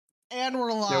And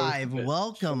we're live.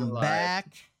 Welcome back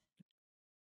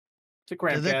to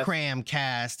the CRAM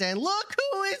cast. And look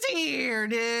who is here,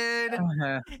 dude.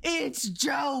 It's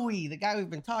Joey, the guy we've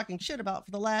been talking shit about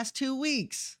for the last 2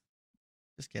 weeks.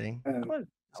 Just kidding. I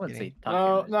would say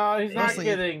no, he's not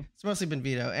kidding. It's mostly been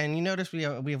Vito. And you notice we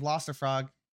have lost a frog.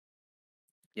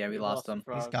 Yeah, we lost him.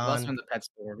 He's We gone. lost him in the pet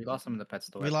store. We lost him in the pet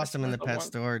store. We lost him in the pet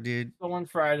store, dude. Someone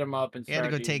fried him up and he had to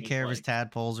go take care of his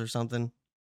tadpoles or something.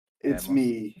 It's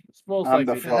me. It's most I'm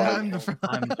likely the frog. I'm the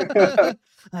frog.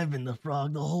 I've been the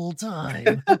frog the whole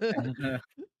time.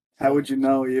 How would you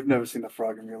know? You've never seen a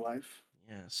frog in your life.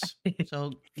 Yes.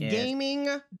 So gaming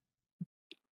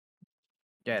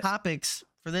topics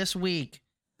for this week.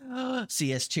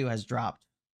 CS2 has dropped.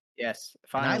 Yes,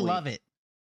 finally. And I love it.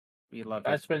 We love it.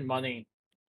 I spent money.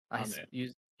 You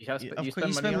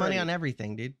spend money on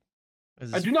everything, dude.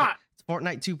 I do not. It's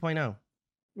Fortnite 2.0.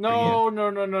 No.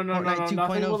 Fortnite Nothing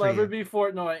 2.0 will for ever you. be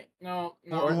Fortnite. No.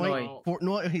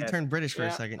 Fortnite. He turned British for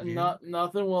a second.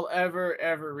 Nothing will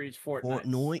ever reach Fortnite.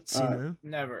 Fortnite,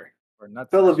 never.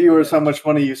 Tell the viewers how much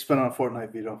money you spent on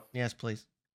Fortnite, Vito. Yes, please.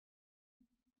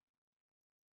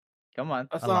 Come on.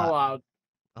 That's not allowed.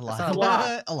 A lot. That's a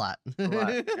lot. A lot.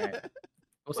 Right.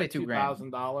 We'll say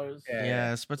 $2,000.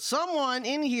 Yes, but someone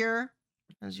in here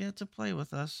has yet to play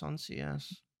with us on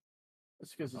CS.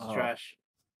 That's because it's trash.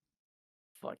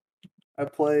 Fuck. I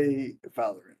play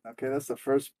Valorant. Okay, that's the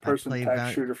first person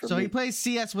type shooter for me. So he plays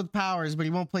CS with powers, but he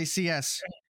won't play CS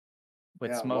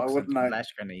with smokes and flash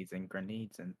grenades and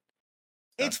stuff.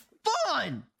 It's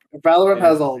fun. Valorant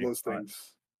has all those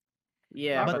things.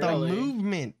 Yeah, but the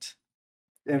movement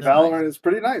in Valorant is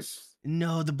pretty nice.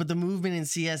 No, but the movement in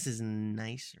CS is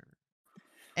nicer.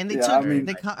 And they they're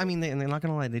not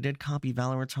gonna lie, they did copy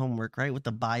Valorant's homework, right? With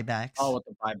the buybacks. Oh, with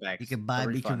the buybacks.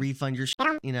 You can refund your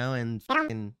shit, and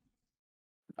fucking.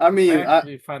 I mean,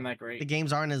 I find that great. The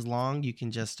games aren't as long. You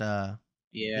can just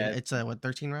it's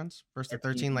 13 rounds? First to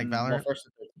 13 like Valorant? Well, first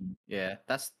to 13. Yeah,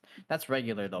 that's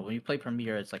regular though. When you play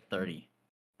Premier, it's like 30.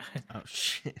 Oh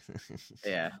shit.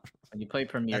 Yeah. When you play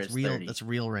Premier, it's real. 30. That's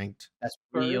real ranked. That's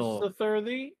real. First to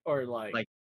 30 or like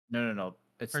no.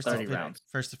 It's first 30 rounds.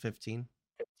 First to 15.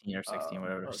 15 or 16,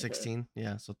 whatever. Or 16.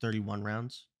 Yeah, so 31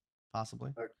 rounds,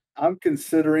 possibly. I'm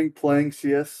considering playing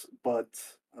CS, but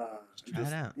try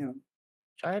it out.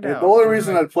 Try it out. The only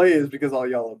reason I'd play is because all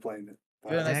y'all are playing it.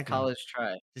 Give it a nice college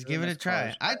try. Just give it a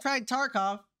try. I tried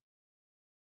Tarkov.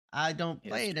 I don't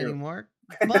play it anymore,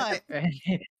 but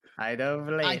I don't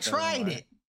play it. I tried it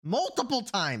multiple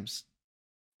times.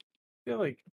 I feel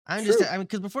like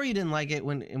because before you didn't like it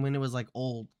when it was like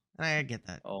old. And I get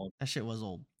that. Old. That shit was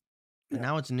old. But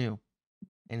now it's new.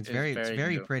 And it's very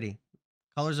new. pretty.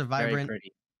 Colors are vibrant. Very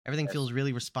pretty. Everything feels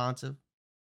really responsive.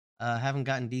 Haven't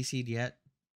gotten DC'd yet.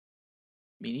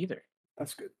 Me neither.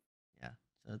 That's good. Yeah.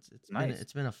 So it's nice.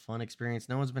 It's been a fun experience.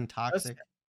 No one's been toxic.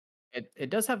 It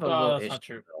does have a little issue. Not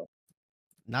true.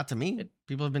 Not to me.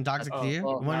 People have been toxic to you.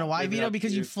 Well, you want to know why, Vito?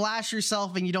 Because you flash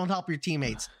yourself and you don't help your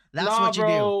teammates. That's what you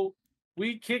do.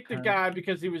 We kicked the guy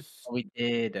because he was we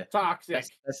did toxic.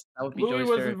 That would be Louis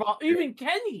was involved. Even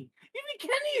Kenny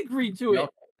agreed to it.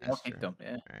 I'll kick them.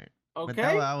 Yeah. Right. Okay.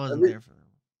 But I wasn't there for them.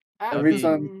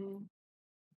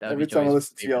 Every time I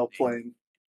listen to y'all playing,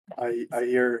 I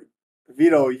hear,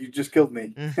 Vito, you just killed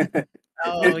me.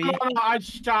 Oh, yeah. I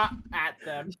shot at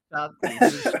them.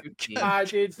 I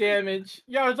did damage.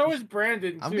 Yeah, it's always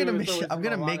Brandon. I'm gonna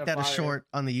make that a short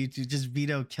on the YouTube. Just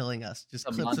Vito killing us. Just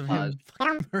clips of him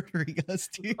murdering us,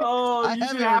 dude. Oh, I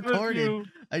have it recorded.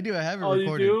 I do. I have it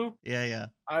recorded. You do? Yeah.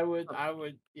 I would.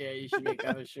 Yeah, you should make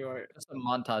that a short. Just a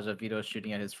montage of Vito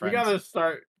shooting at his friends. We gotta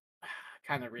start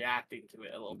kind of reacting to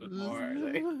it a little bit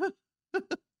more.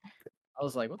 I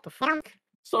was like, what the fuck?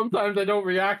 Sometimes I don't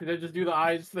react and I just do the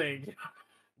eyes thing.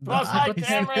 Plus my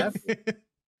cameras.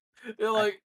 They're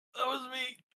like, that was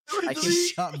me. I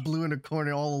just shot blue in a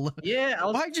corner all alone. Yeah.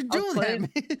 Why'd you do that,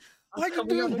 man? Why'd you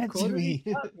do that to me?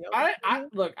 I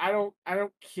look, I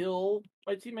don't kill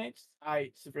my teammates. I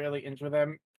severely injure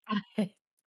them.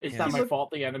 It's not my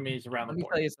fault the enemy is around the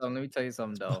board. Let me tell you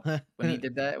something though. When he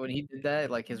did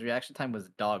that, like his reaction time was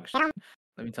dog shit.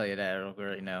 Let me tell you that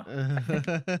right now.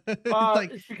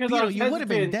 Like, it's because Vito, you would have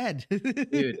been dead.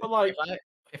 Dude, but like,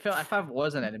 if I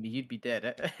was an enemy, you'd be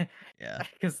dead. Yeah.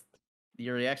 Because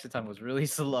your reaction time was really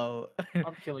slow.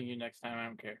 I'm killing you next time. I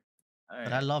don't care. Right.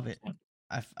 But I love it.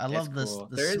 I love the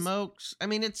smokes. I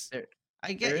mean,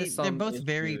 I get it. They're both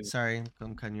very. Sorry,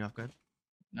 I'm cutting you off. Good.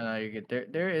 No, you're good.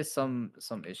 There is some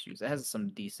issues. It has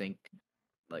some desync.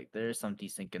 Like there is some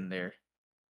desync in there.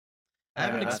 I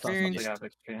haven't experienced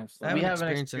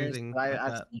anything.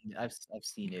 I've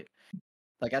seen it.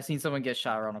 Like I've seen someone get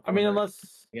shot around a corner. I mean,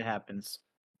 unless it happens.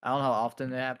 I don't know how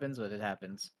often it happens, but it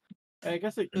happens. I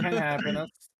guess it can happen.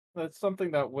 That's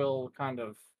something that will kind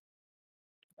of.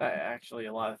 Actually,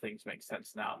 a lot of things make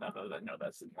sense now that I know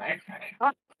that's in there.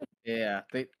 Yeah,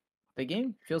 the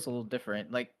game feels a little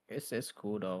different. Like it's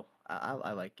cool though.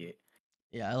 I like it.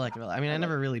 Yeah, I like it. I mean, I I like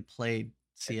never really played it.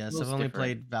 CS. I've Feels only different.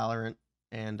 played Valorant,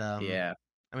 and Yeah,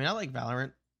 I mean, I like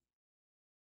Valorant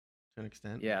to an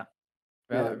extent. yeah.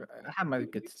 Yeah. I had my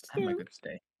good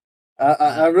stay.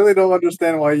 I really don't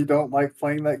understand why you don't like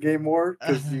playing that game more,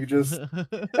 because you just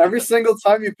every single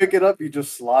time you pick it up, you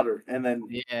just slaughter, and then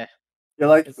Yeah, you're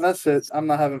like, It's- "That's it. I'm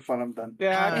not having fun. I'm done."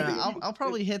 Yeah, I don't know. actually, I'll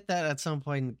probably hit that at some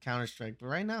point in Counter Strike, but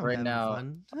right now I'm right having now,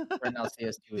 fun.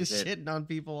 CS2 is Just it. shitting on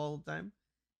people all the time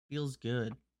feels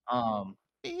good. Um,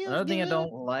 Feels Another thing I good.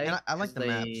 don't like And I like is the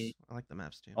maps. I like the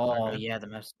maps too. Sorry, Oh man. yeah, the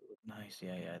maps look nice.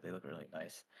 Yeah, they look really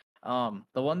nice.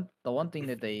 The one thing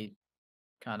that they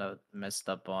kind of messed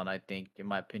up on, I think, in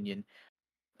my opinion,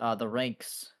 the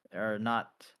ranks are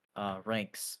not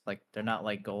ranks. Like they're not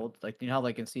like gold. Like you know how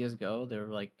like in CS:GO, they're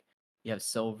like you have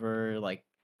silver, like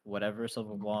whatever,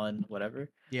 silver 1, whatever.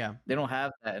 Yeah. They don't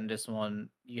have that in this one.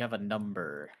 You have a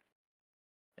number.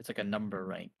 It's like a number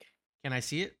rank. Can I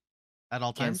see it at all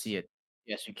You can times? see it.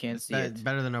 Yes, you can It's see it.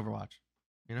 better than Overwatch.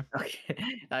 You know? Okay.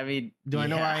 I mean, Do I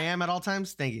know where I yeah. am at all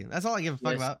times? Thank you. That's all I give a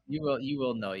fuck Yes, about. you will. You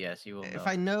will know. Yes, you will If know.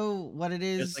 I know what it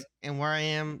There's is like, and where I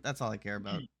am, that's all I care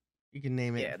about. You can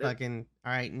name it. yeah, Fucking.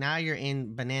 All right, now you're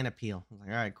in Banana Peel. I'm like,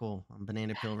 all right, cool. I'm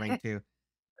Banana Peel rank 2.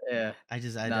 yeah. I No,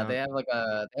 don't. they have like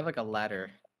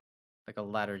a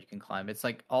ladder you can climb. It's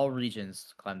like all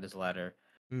regions climb this ladder.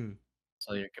 Mm.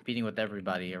 So you're competing with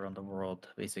everybody around the world,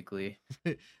 basically.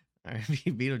 All right,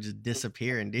 Vito just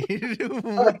disappearing, dude.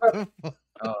 What the fuck?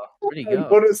 Oh, where'd he I go?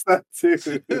 noticed that too.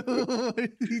 What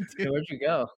did he Hey, do? where'd you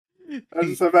go? I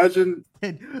just imagine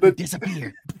He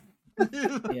disappear.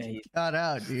 Yeah, he, Got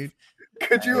out, dude.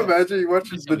 Could you well, imagine you watch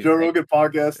he's the gonna be Joe back. Rogan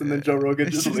podcast and then Joe Rogan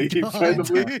It's just just leaves gone,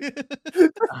 randomly? dude.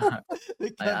 They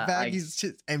cut back. He's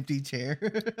just empty chair.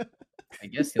 I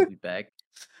guess he'll be back.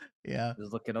 Yeah.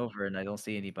 Just looking over and I don't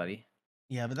see anybody.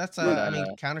 Yeah, but that's But I mean,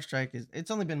 Counter Strike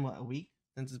it's only been what, a week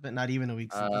since it's been, not even a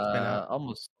week since it's been out.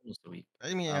 almost a week.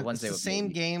 I mean, it's Wednesday the would be a same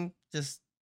week. game, just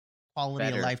quality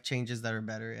of Better, life changes that are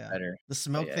better. Yeah, better. the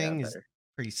smoke Yeah, thing is better.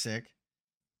 pretty sick.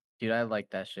 Dude, I like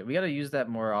that shit. We gotta use that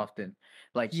more often.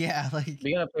 Like, Yeah, like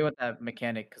we gotta play with that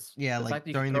mechanic because yeah, the like fact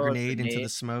that you can throwing the throw a grenade into the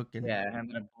grenade, smoke and yeah, and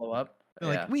then it blow up. they're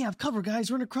like, Yeah, we have cover,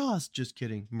 guys, run across. Just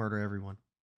kidding, murder everyone.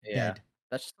 yeah. Dead,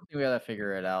 That's just something we gotta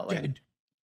figure it out. Like dead.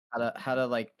 how to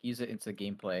like use it into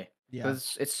gameplay Yeah,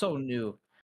 because it's so new.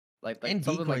 and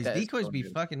Something like decoys. that is Decoys so be new.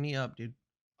 fucking me up, dude.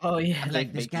 Oh yeah, I'm they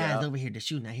like, this fake you guy's out. over here just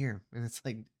shooting. I hear him, and it's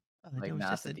like, oh, Like, that was nah,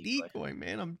 just it's a a decoy. decoy,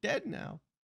 man. I'm dead now.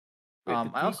 wait, the I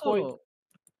decoy. also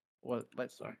what?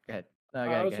 Sorry. Go ahead. No, I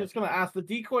was go ahead. just gonna ask. The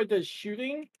decoy does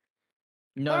shooting.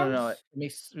 No. It sounds?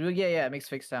 makes yeah, it makes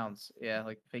fake sounds. Yeah,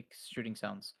 like fake shooting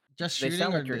sounds. Just They shooting,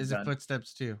 sound or like your is it gun.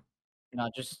 footsteps too? No,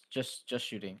 just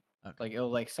shooting. Okay. Like it'll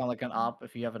like sound like an op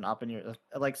if you have an op in your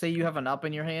like say you have an op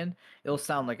in your hand, it'll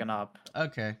sound like an op.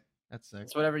 Okay, that's sick.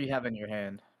 It's whatever you have in your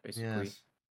hand, basically. Yes,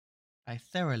 I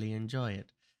thoroughly enjoy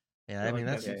it. Yeah, I feel mean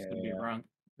like that's that could be wrong.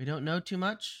 we don't know too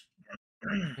much.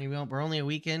 Maybe we're only a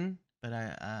week in, but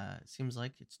it seems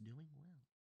like it's doing well.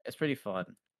 It's pretty fun.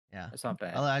 Yeah, It's not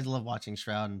bad. I love watching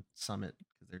Shroud and Summit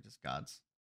because they're just gods.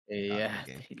 Yeah, of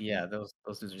the game. yeah, those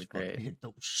dudes are Just fucking great. hit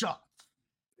those shots.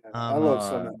 Yeah, I love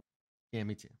Summit. Yeah,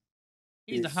 me too.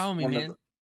 He's the He's homie, one of man.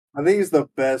 the- I think he's the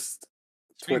best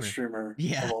Streamer. Twitch streamer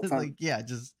Yeah, of all time. like yeah,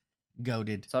 just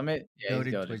goated. Summit, yeah, he's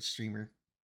Goated goated. Twitch streamer.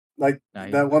 Like Nah,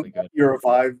 he's that one really good. you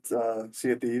revived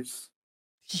Sea of Thieves.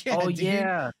 Yeah, Oh dude.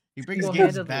 yeah, He brings games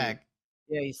single-handedly. back.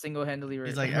 Yeah, he single-handedly.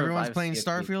 He's like, everyone's revives playing CFP.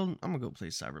 Starfield. I'm gonna go play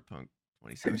Cyberpunk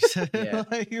 2077. Yeah.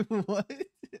 Like what?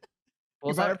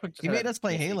 Well, He just made had us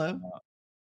play DLC Halo. come out.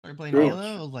 Started playing True.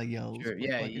 Halo. I was like, yo, let's Sure, fucking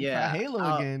try yeah.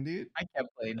 Halo again, dude. I kept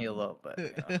playing Halo, but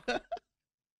you know,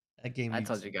 That game. I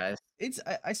told you guys.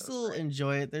 I still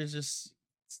enjoy it. There's just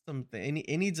something.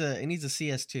 It needs a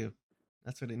CS2.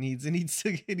 That's what it needs. It needs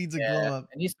to glow up.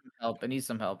 It needs some help. It needs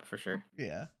some help for sure.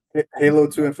 Yeah. Halo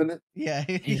 2 Infinite. Yeah.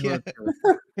 Halo Yeah.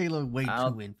 2. Halo way I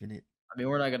don't- too infinite. I mean,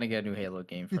 we're not gonna get a new Halo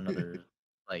game for another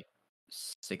like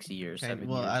 6 years, Okay, 7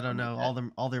 well, years. I don't something know. like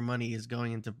that. All their money is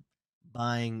going into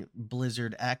buying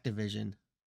Blizzard Activision.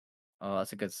 Oh,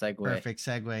 that's a good segue. Perfect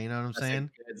segue. You know what I'm That's a saying?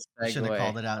 good I should have segue.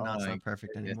 called it out. Oh Now it's my not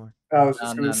perfect goodness. anymore. I was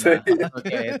just No, gonna say it's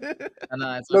okay.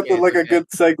 No, it's okay. nothing like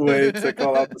It's a okay. good segue to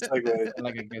call out the segue.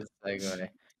 Like a good segue.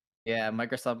 Yeah,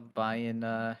 Microsoft buying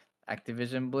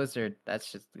Activision Blizzard.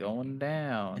 That's just going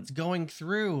down. It's going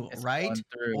through, It's right? going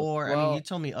through. Or I mean, Well, you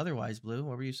told me otherwise, Blue.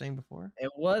 What were you saying before?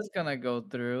 it was gonna go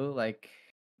through like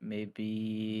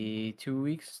maybe 2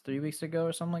 weeks, 3 weeks ago,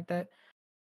 or something like that.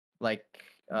 Like,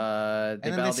 they And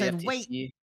then they battled the said, wait,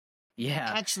 FTC.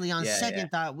 Yeah, actually, on yeah, yeah, second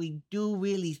thought, we do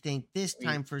really think this We-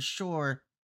 time for sure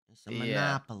it's a yeah.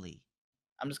 monopoly.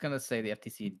 I'm just gonna say the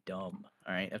FTC is dumb.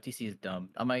 All right, FTC is dumb.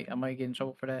 I might get in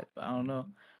trouble for that, but I don't know.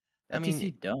 I mean,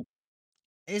 FTC dumb.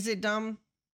 Is it dumb?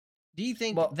 Do you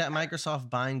think Well, that Microsoft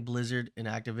buying Blizzard and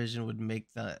Activision would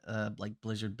make the like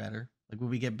Blizzard better? Like,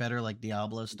 would we get better like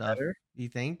Diablo stuff? better? Do you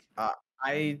think?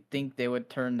 I think they would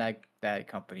turn that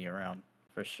company around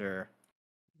for sure.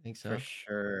 I think so.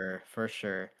 For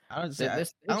sure. I don't say I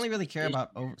only really care about.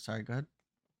 Oh, sorry. Go ahead.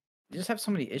 You just have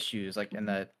so many issues, like in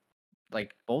that,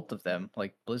 like both of them,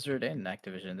 like Blizzard and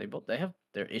Activision, they have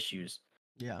their issues.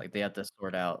 Yeah. Like they have to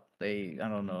sort out. I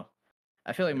don't know.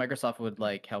 I feel like Microsoft would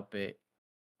like help it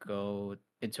go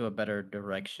into a better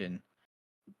direction,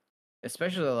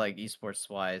 especially like esports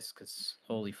wise. Because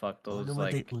holy fuck, those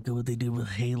look at what they did with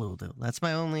Halo though. That's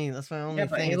my only yeah, thing.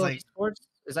 but Halo esports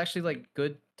is actually like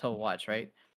good to watch,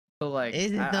 right? So like,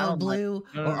 is it I though, don't Blue?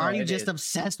 No, or are you it just is.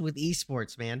 obsessed with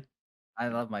esports, man? I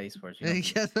love my esports. You know,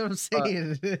 That's what I'm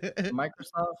saying.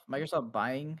 Microsoft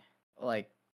buying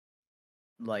like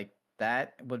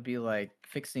that would be like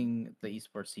fixing the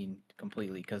esports scene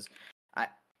completely. Because I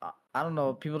I don't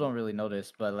know, people don't really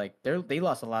notice, but like they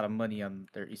lost a lot of money on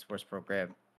their esports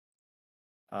program,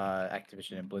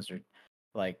 Activision and Blizzard,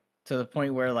 like to the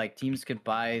point where like teams could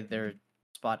buy their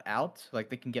spot out, like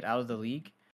they can get out of the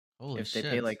league. Holy if they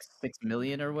pay like 6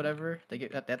 million or whatever, they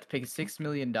have to pay $6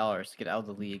 million to get out of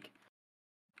the league.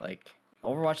 Like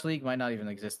Overwatch League might not even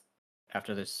exist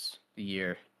after this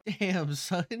year. Damn,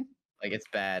 son. Like it's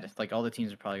bad. Like all the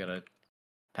teams are probably gonna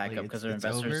pack up because their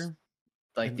investors. Over?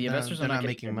 Like the investors they're are not not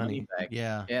getting making their money back.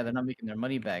 Yeah, they're not making their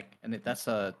money back, and that's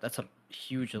a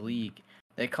huge league.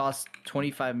 They cost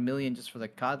 25 million just for the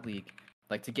COD League,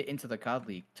 like to get into the COD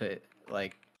League to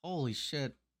like. Holy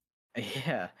shit!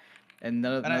 Yeah, and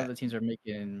none of the teams are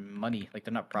making money. Like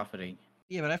they're not profiting.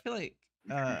 Yeah, but I feel like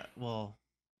well,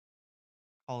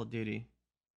 Call of Duty.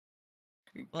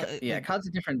 Well, yeah, COD's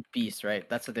a different beast, right?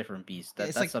 That's a different beast.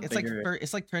 That's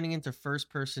it's like turning into first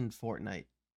person Fortnite.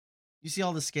 You see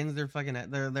all the skins they're fucking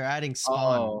they're adding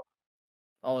spawn.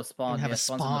 Oh, spawn. You have a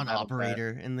spawn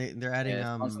operator, and they're adding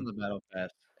Spawn's on the battle pass.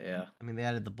 Yeah. I mean, they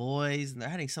added the boys, and they're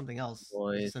adding something else.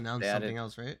 Boys, they just announced something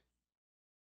else, right?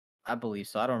 I believe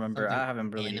so. I don't remember. Something I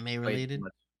haven't really anime related.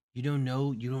 You don't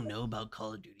know about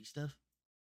Call of Duty stuff?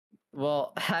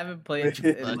 Well, I haven't played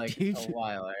in like a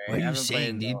while. Right? What are you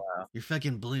saying, dude? You're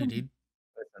fucking Blue, dude.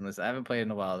 Listen, I haven't played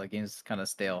in a while. The game's kind of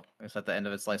stale. It's at the end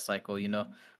of its life cycle. You know,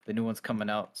 the new one's coming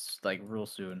out like real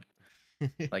soon.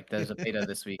 Like there's a beta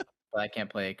this week, but I can't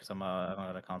play because I'm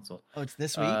on a console. Oh, it's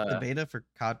this week, the beta for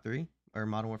COD 3 or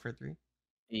Modern Warfare 3.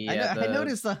 Yeah, I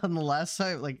noticed that on the last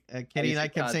time, like Kitty and I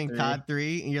kept saying COD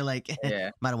 3, and you're like,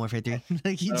 yeah, Modern Warfare 3.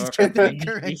 Like you just kept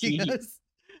correcting us.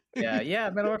 Yeah,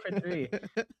 Modern Warfare 3.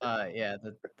 Yeah,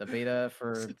 the beta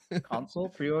for console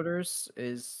pre-orders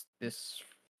is the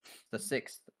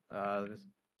 6th.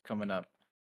 Coming up.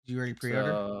 You already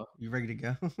pre-order? So, you ready to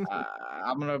go?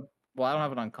 I'm gonna. Well, I don't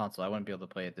have it on console. I wouldn't be able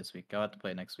to play it this week. I'll have to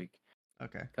play it next week.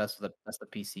 Okay. That's the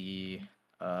PC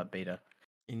beta.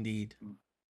 Indeed.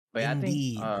 But yeah, I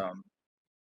think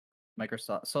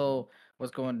Microsoft. So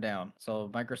what's going down? So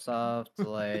Microsoft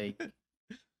like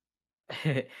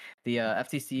the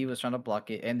FTC was trying to block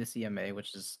it, and the CMA,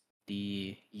 which is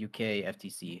the UK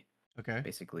FTC. Okay.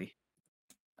 Basically,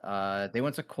 they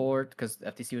went to court because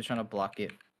FTC was trying to block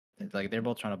it. Like they're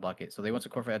both trying to block it, so they went to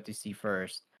court for FTC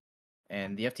first,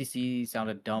 and the FTC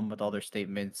sounded dumb with all their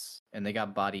statements, and they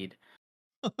got bodied.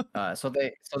 So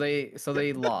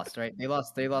they lost, right? They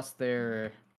lost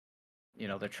their,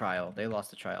 their trial. They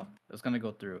lost the trial. It was gonna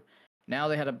go through. Now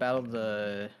they had to battle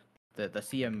the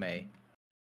CMA.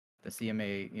 The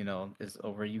CMA, is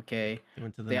over UK. They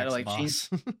went to the they had to like boss.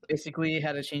 basically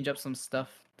had to change up some stuff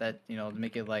that to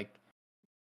make it like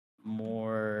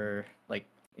more like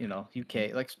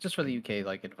UK, like just for the UK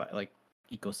like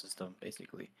ecosystem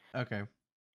basically. Okay.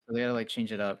 So they had to like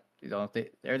change it up.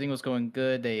 Everything was going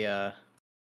good. They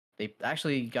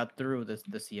actually got through the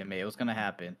CMA. It was gonna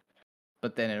happen,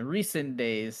 but then in recent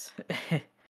days, the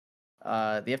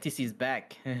FTC is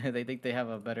back. They think they have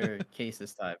a better case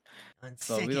this time.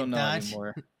 So we don't know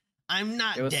anymore. I'm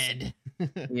not dead.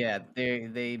 Yeah,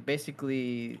 they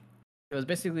basically, it was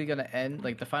basically gonna end.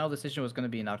 Like the final decision was gonna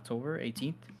be in October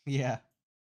 18th. Yeah.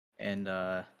 And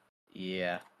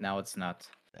yeah, now it's not.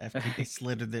 FTC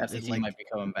slid it. FTC might be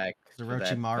coming back. The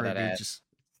Orochimaru dude just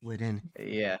slid in.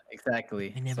 Yeah,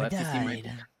 exactly. I never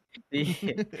died.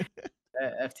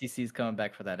 FTC is coming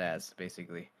back for that ass,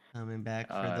 basically. Coming back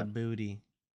for the booty.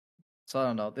 So I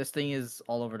don't know. This thing is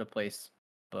all over the place,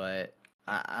 but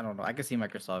I don't know. I can see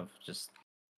Microsoft just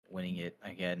winning it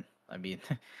again. I mean,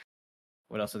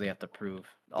 what else do they have to prove?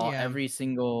 Every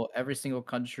single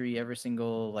country, every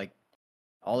single like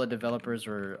all the developers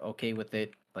were okay with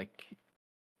it. Like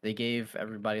they gave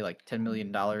everybody like $10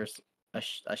 million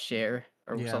a share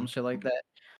or some shit like that.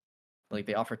 Like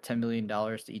they offered $10 million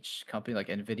to each company, like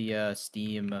Nvidia,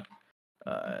 Steam,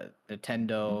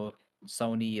 Nintendo,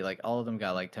 Sony, like all of them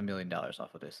got like $10 million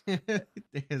off of this.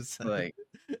 Like,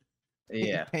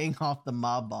 yeah, paying off the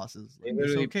mob bosses. They Like,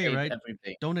 literally it's okay, paid right?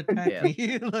 everything. Don't attack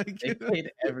me. Like they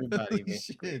paid everybody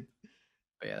basically. Shit.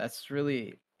 But yeah, that's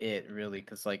really it, really,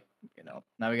 because like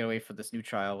now we gotta wait for this new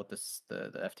trial with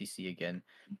the FTC again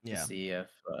to see if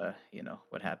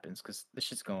what happens, because this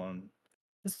shit's going.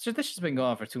 This shit's been going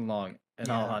on for too long.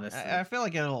 In all honesty, I feel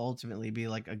like it'll ultimately be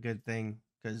like a good thing,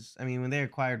 because I mean, when they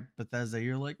acquired Bethesda,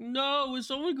 you're like, no,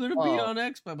 it's only going to be on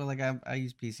Xbox. But like, I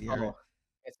use PC. Right?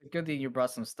 It's a good thing you brought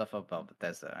some stuff up about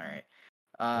Bethesda. All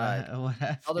right. What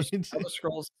happened?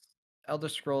 Elder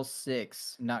Scrolls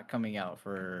 6 not coming out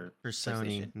for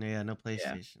Sony. Yeah, no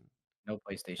PlayStation. No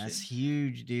PlayStation. That's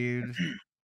huge, dude.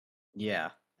 Yeah.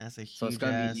 That's a huge so it's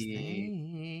gonna ass be,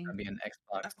 thing. Gonna be an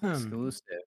Xbox exclusive.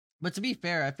 But to be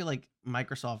fair, I feel like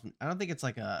Microsoft, I don't think it's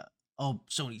like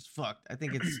Sony's fucked. I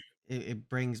think it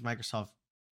brings Microsoft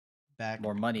back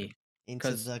more money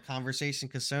into the conversation,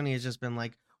 because Sony has just been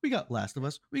like, we got Last of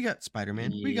Us, we got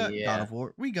Spider-Man, we got God of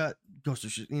War, we got Ghost of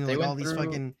Tsushima, like all these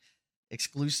fucking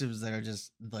exclusives that are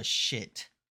just the shit.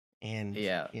 And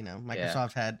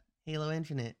Microsoft had Halo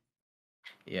Infinite.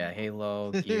 Yeah,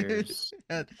 Halo, Gears.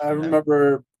 I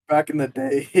remember back in the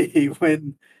day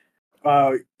when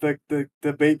the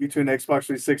debate between Xbox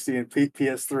 360 and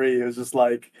PS3, it was just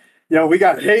like, yo, we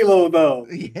got Halo though.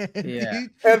 Yeah.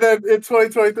 And then in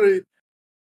 2023,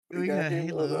 we got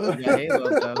Halo. We got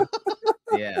Halo though.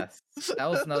 Yeah, that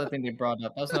was another thing they brought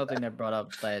up.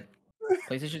 That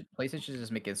PlayStation is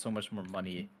just making so much more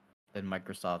money than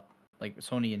Microsoft, like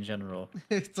Sony in general.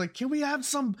 It's like, can we have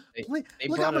some? Look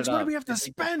how much money we have to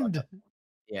spend.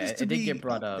 Yeah, it did get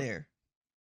brought up there.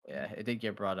 Yeah, it did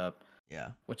get brought up.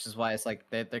 Yeah, which is why it's like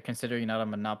they're considering not a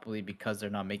monopoly because they're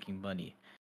not making money.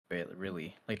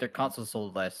 Really, like their console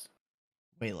sold less,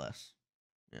 way less,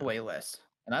 way less.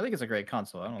 And I think it's a great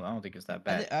console. I don't think it's that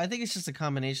bad. I think it's just a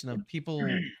combination of people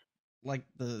like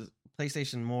the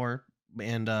PlayStation more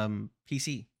and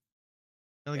PC.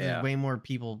 I feel like there's way more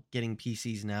people getting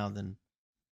PCs now than.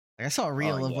 Like, I saw a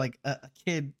reel of like a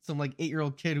kid, some like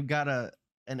 8-year-old kid who got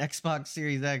an Xbox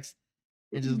Series X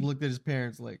and just looked at his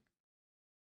parents like,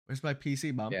 "Where's my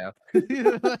PC, Mom?" Yeah,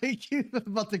 like I'm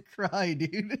about to cry,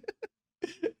 dude.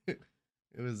 It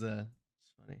was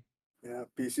funny. Yeah,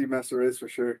 PC Master Race for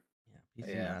sure. Yeah,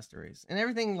 PC Master Race, and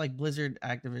everything like Blizzard,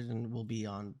 Activision will be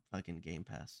on fucking Game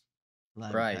Pass.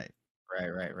 Right.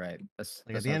 That's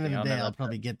like at the end of the day, I'll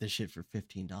probably get this shit for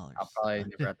 $15. I'll probably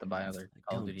never have to buy another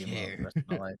Call of Duty for the rest of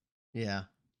my life. Yeah,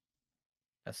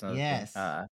 that's another thing.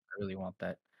 I really want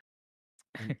that.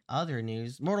 In other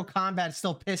news, Mortal Kombat's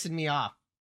still pissing me off.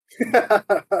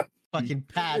 Fucking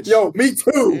patch. Yo, me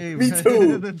too. Hey, me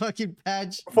too. The fucking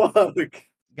patch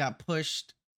got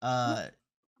pushed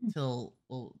till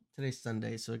today's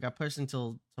Sunday, so it got pushed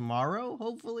until tomorrow,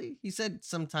 hopefully. He said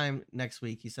sometime next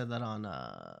week. He said that on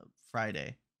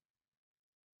Friday.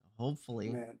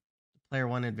 Hopefully. Player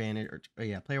one advantage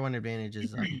player one advantage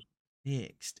is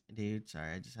fixed, dude.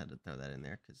 Sorry, I just had to throw that in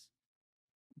there because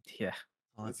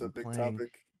that's a big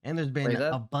topic. And there's been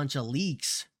a bunch of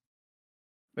leaks.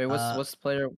 Wait, what's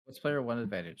player one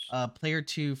advantage? Player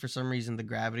two, for some reason the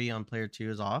gravity on player two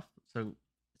is off. So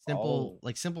simple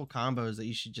combos that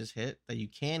you should just hit, that you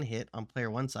can hit on player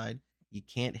one side, you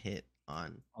can't hit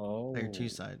on player two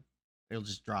side. It'll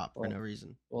just drop for no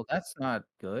reason. Well, that's not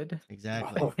good.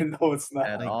 Exactly. Oh, no, it's not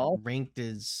at all. Ranked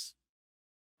is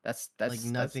that's like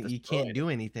nothing. You can't do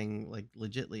anything like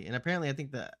legitly. And apparently, I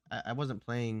think that I wasn't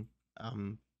playing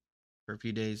for a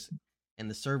few days, and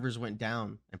the servers went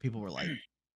down, and people were like,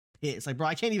 "It's like, bro,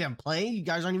 I can't even play. You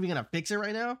guys aren't even gonna fix it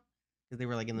right now," because they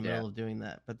were like in the middle of doing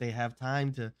that. But they have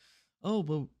time to. Oh,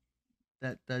 but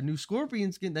that new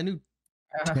Scorpion skin, that new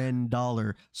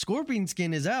 $10 Scorpion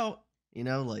skin is out. You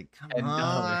know, like, come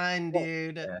on,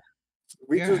 dude. Yeah.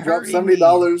 We just dropped $70,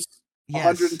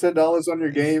 $110 on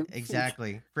your game.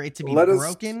 Exactly. For it to be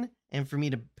broken and for me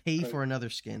to pay for another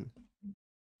skin.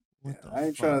 I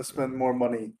ain't trying to spend more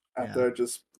money after I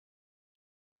just.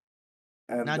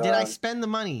 And, now, did I spend the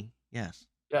money? Yes.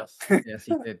 Yes. Yes,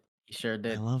 he did. He sure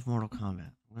did. I love Mortal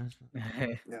Kombat.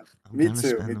 Me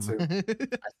too. I've seen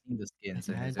the skins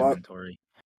in his inventory.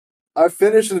 I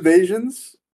finished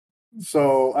Invasions.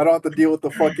 so I don't have to deal with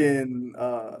the fucking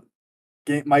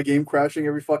my game crashing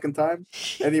every fucking time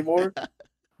anymore.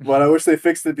 But I wish they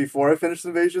fixed it before I finished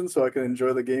Invasion so I could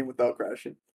enjoy the game without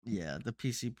crashing. Yeah, the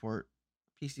PC port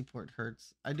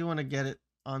hurts. I do want to get it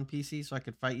on PC so I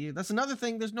could fight you. That's another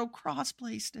thing. There's no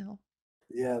crossplay still.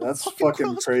 Yeah, No that's fucking fucking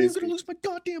crossplay. crazy. I'm gonna lose my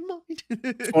goddamn mind.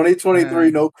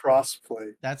 2023, no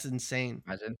crossplay. That's insane.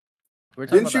 Imagine. We were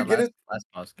talking Didn't you about get that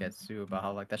last podcast too, about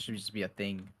how like that should just be a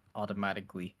thing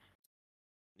automatically.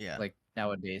 Yeah. Like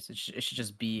nowadays, it should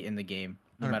just be in the game,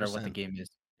 no matter what the 100%. game is.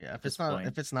 Yeah, at this point.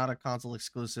 if it's not a console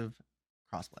exclusive,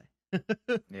 crossplay.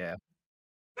 Yeah.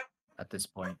 At this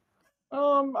point.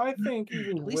 I think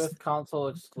even At least- with console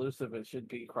exclusive, it should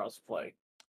be crossplay,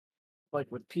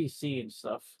 like with PC and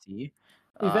stuff. See?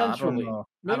 Eventually, I don't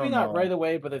maybe not know. right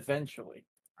away, but eventually.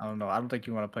 I don't know. I don't think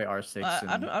you want to play R6.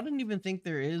 I don't even think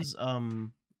there is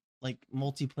like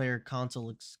multiplayer console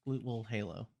exclusive. Well,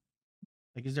 Halo.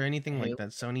 Like, is there anything like that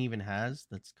Sony even has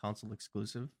that's console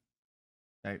exclusive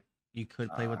that you could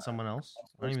play with someone else?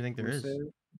 I don't even think there is.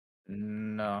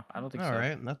 No, I don't think All so.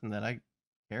 right, nothing that I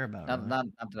care about. Not, really.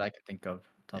 not that I can think of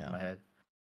top Yeah. of my head.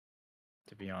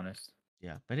 To be honest.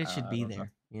 Yeah, but it should I be don't know.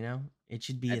 there. You know, it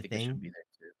should be I a think it should thing. be there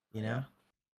too. You know,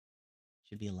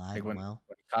 should be alive Like and when well.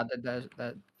 COD did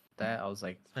that, I was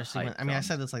like, Especially when hyped I mean, I on-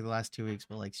 said this like the last 2 weeks,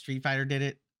 but like Street Fighter did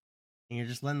it, and you're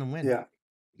just letting them win. Yeah,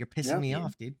 You're pissing Yeah. me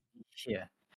off, dude. Yeah.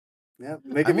 yeah, I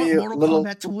making want me a Mortal little.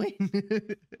 Kombat to win.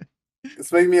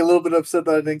 It's making me a little bit upset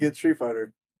that I didn't get Street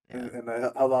Fighter, Yeah. and I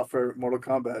held off for Mortal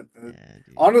Kombat. And Yeah, it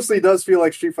dude. honestly does feel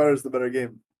like Street Fighter is the better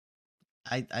game.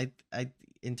 I,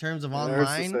 in terms of And it hurts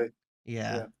to online, say.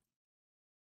 yeah. Yeah.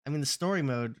 I mean, the story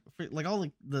mode, like all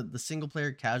the single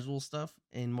player casual stuff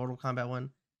in Mortal Kombat 1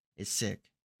 is sick.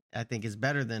 I think is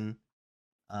better than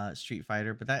Street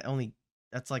Fighter, but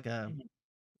that's like a,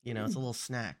 you know, it's a little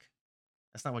snack.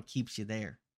 That's not what keeps you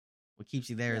there. What keeps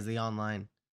you there Yeah. is the online,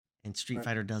 and Street Right.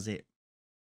 Fighter does it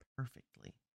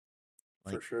perfectly.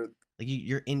 Like, For sure. like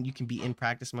you can be in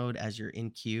practice mode as you're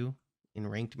in queue in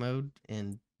ranked mode,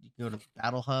 and you can go to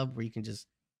Battle Hub where you can just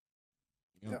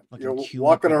Yeah. fucking You're queue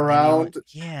walking up with around anyone.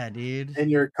 Yeah, dude. in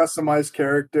your customized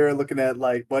character, looking at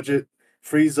like budget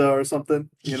Frieza or something.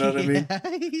 You know what I mean?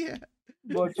 Yeah.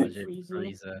 Budget Budget Frieza.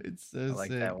 Frieza. It's so I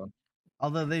like sick. that one.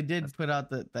 Although they did put out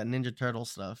that Ninja Turtle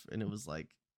stuff, and it was like,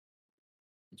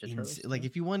 Ninja Turtles like stuff?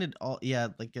 if you wanted all, yeah,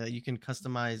 like you can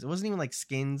customize. It wasn't even like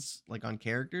skins like on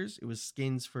characters. It was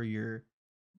skins for your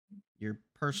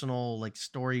personal like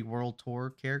story world tour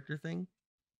character thing,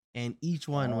 and each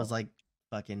one was like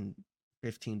fucking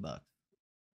 $15,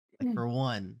 like for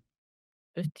one.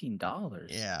 $15.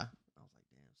 Yeah, I was like,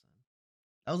 damn son.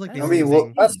 That was like I the I only mean, well,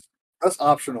 thing. that's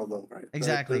optional though, right?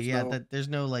 Exactly. There's Yeah, no- that there's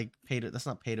no like that's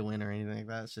not pay to win or anything like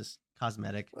that. It's just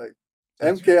cosmetic. Like So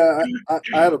it's- MK,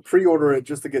 I had to pre-order it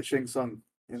just to get Shang Tsung.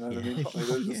 You know what I Yeah. mean? Like,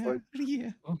 it's just like, Yeah.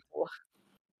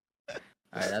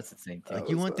 Alright, that's insane too. That Like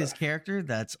you was, want this character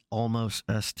that's almost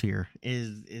S tier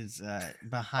is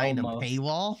behind Almost. a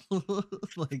paywall.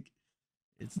 Like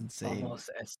it's insane. Almost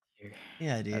S tier.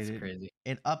 Yeah, dude. That's crazy.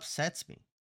 It upsets me.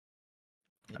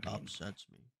 It I mean, upsets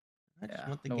me. I just Yeah.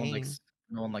 want the No game.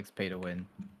 one likes pay to win.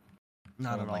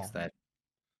 Not no at one likes all. that.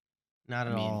 Not I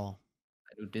at mean, all.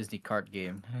 The new Disney card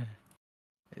game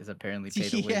is apparently pay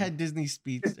to win. Yeah, Disney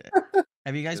Speeds.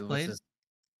 Have you guys It was played? just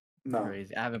no.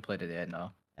 crazy. I haven't played it yet.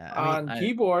 No. Yeah, On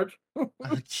keyboard. Play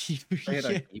it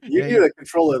on yeah. keyboard. You need a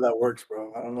controller that works,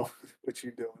 bro. I don't know what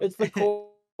you're doing. It's the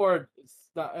cord. It's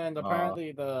not, and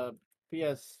apparently the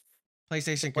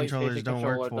PlayStation controllers don't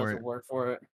work for doesn't it. work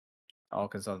for it. Oh,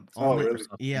 because on Oh, Only- really?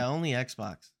 Yeah, only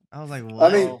Xbox. I was like,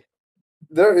 what? I mean,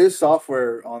 there is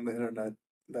software on the internet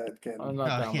that can. I'm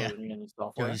not Oh, yeah. downloading any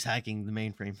software. Joey's hacking the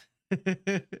mainframe. I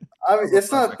mean,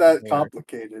 it's not that Software.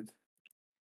 complicated.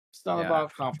 It's not Yeah.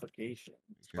 about complication.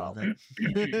 It's Sure about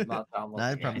that. not Nah,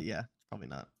 downloading. it probably probably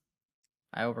not.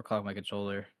 I overclock my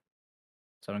controller,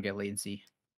 so I don't get latency.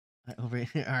 All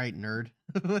right, nerd.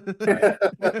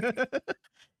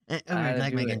 I I'm had to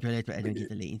like my do it. controller, but I don't get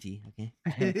the latency. Okay.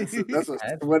 That's a I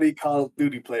had- sweaty Call of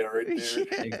Duty player right there.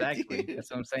 Yeah, Exactly. dude. That's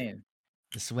what I'm saying.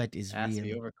 The sweat is It has to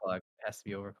be real. overclocked. It has to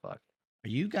be overclocked. Are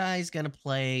you guys gonna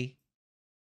play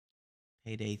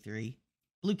Payday 3?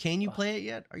 Blue, can you Ugh. play it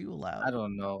yet? Are you allowed? I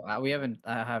don't know. I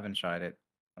haven't tried it,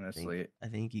 honestly. I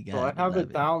think you So I got. have it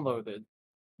downloaded.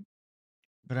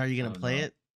 But are you I gonna don't play know.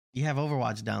 it? You have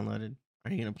Overwatch downloaded.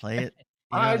 Are you gonna play it? You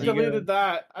I know, you go- deleted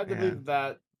that. I Yeah. deleted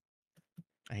that.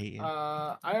 I hate you.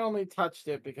 I only touched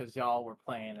it because y'all were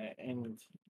playing it and It's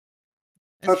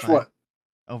Touch fine. what?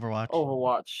 Overwatch.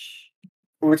 Overwatch.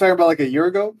 We were talking about like a year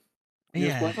ago.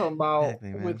 Yeah. I'm talking about exactly,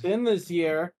 man. within this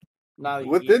year, not a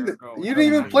Within year ago. you didn't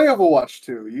even play Overwatch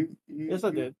 2. You Yes,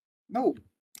 I did. No.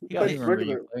 He Yeah, I plays don't remember you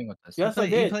regular. playing with us. Yes, I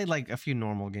He did. played like a few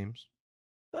normal games.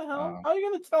 What the hell? Oh. How are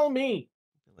you gonna tell me?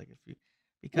 Like a few.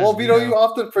 Well, Because Vito, you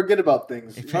often forget about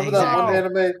things. If- Remember that one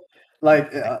Exactly. anime?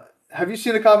 Like, have you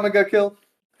seen a comic got killed?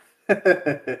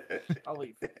 I'll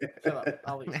leave. Shut up.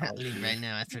 I'll leave. I'll leave right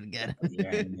now. I swear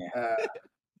to God.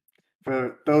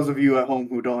 For those of you at home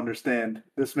who don't understand,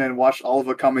 this man watched all of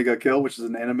Akame ga Kill, which is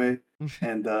an anime,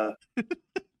 and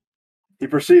he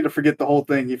proceeded to forget the whole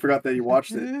thing. He forgot that he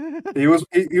watched it.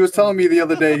 He was telling me the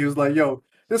other day. He was like, "Yo,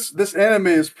 this anime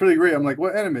is pretty great." I'm like,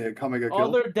 "What anime? Akame ga Kill?"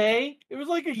 Other day? It was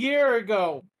like a year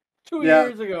ago. 2 Yeah.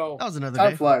 years ago. That was another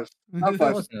Time day. flies. Time That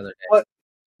flies. was another day.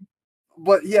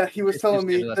 But yeah, he was It's telling just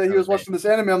me good, that he that's was another watching this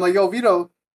anime. I'm like, "Yo,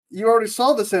 Vito, you already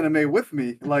saw this anime with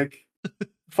me like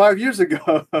 5 years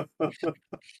ago."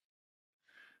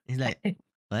 He's like,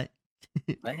 what?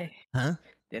 What? Huh?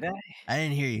 Did I? I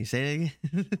didn't hear you. Say it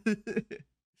again.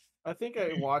 I think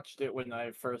I watched it when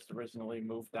I first originally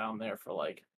moved down there for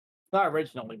like, not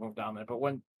originally moved down there, but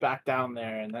went back down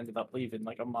there and ended up leaving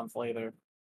like a month later.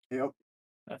 Yep.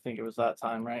 I think it was that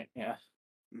time, right? Yeah.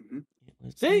 hmm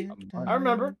See? I I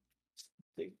remember.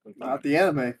 Not the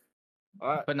anime.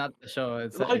 But not the show.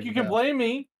 It's Like you can blame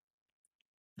me.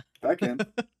 I can.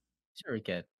 Sure, we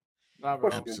can. Not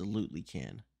course really. you Absolutely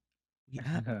can. We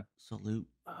absolute.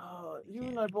 You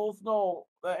and I both know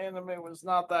that anime was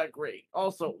not that great.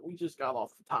 Also, we just got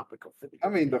off the topic of video. I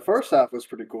mean, the games. first half was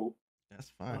pretty cool.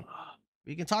 That's fine.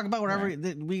 We can talk about whatever.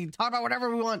 We can talk about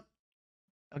whatever we want.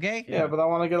 Okay. Yeah, but I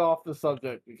want to get off the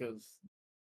subject because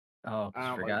Oh, I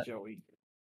don't forgot. like Joey.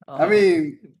 Oh, I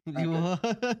mean, You-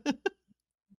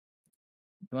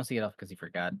 he wants to get off because he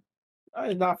forgot. I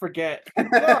did not forget.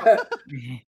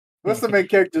 what's the main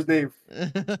character's name?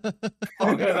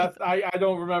 Okay, that's I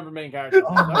don't remember main characters.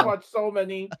 I watch so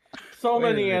many Wait a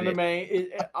minute. anime.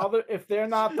 Other if they're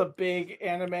not the big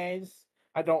animes,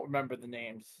 I don't remember the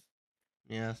names.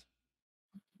 Yes.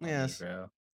 Oh, Yes. bro.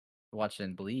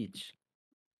 Watching Bleach.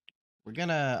 We're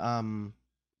gonna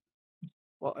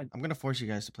Well, I'm gonna force you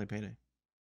guys to play Payday.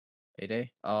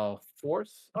 Payday? Oh,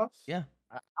 force us. Yeah.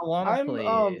 I want to play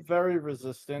I'm it. very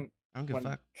resistant I don't give a when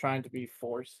fuck. trying to be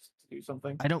forced to do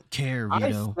something. I don't care, I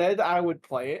Vito. said I would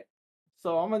play it,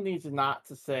 so I'm gonna need to not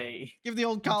to say Give the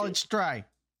old college try.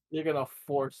 you're gonna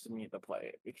force me to play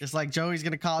it. Because Just like Joey's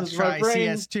gonna college This is my try brain.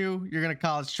 CS2, you're gonna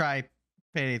college try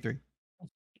Payday 3.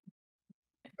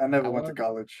 I never I went to want-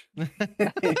 college.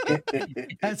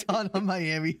 That's on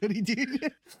Miami hoodie,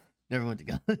 dude. Never went to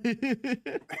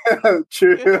college.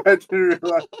 True. I didn't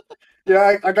realize.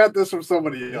 Yeah, I got this from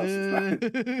somebody else.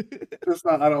 It's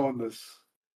not. I don't own this.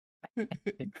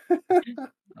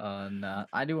 Nah.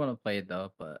 I do want to play it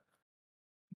though, but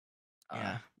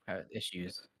Yeah. I have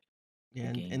issues.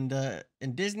 Yeah, game.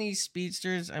 and Disney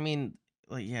Speedsters, I mean,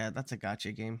 like, yeah, that's a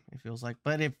gotcha game, it feels like.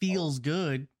 But it feels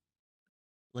good.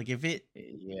 Like, if it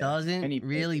Yeah. doesn't Any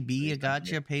really Payday be a 3 is not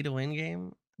good. gotcha pay to win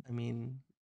game, I mean,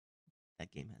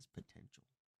 that game has potential.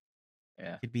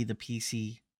 Yeah. It could be the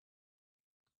PC.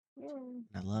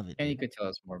 I love it. And you dude. could tell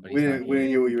us more, but We he's not didn't. We here. didn't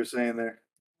hear what you were saying there.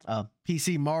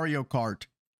 PC Mario Kart.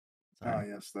 Oh Sorry,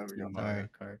 yes, there we go. Mario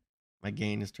Kart. my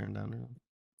gain is turned down.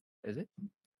 Is it?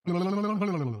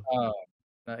 Early. Oh.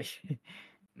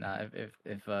 Nah,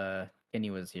 if Kenny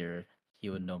was here, he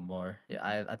would know more.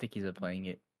 Yeah, I think he's playing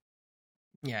it.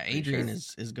 Yeah, Pretty Adrian sure.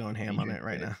 is going ham on it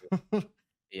right now.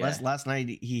 Yeah. Last night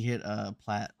he hit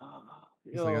plat.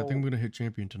 He's like, I think I'm gonna hit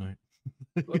champion tonight.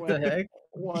 What the heck?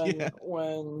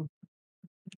 When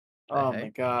The oh my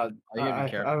heck? god, Oh, you gotta be I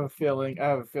careful. have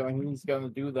a feeling he's gonna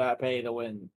do that pay to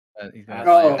win. He's gonna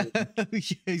Oh. buy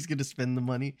it. Yeah, he's gonna spend the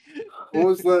money. What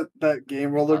was that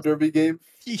game roller derby game?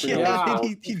 Yeah,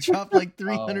 Yeah. he dropped like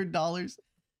 $300.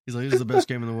 He's like, this is the best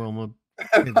game in the world.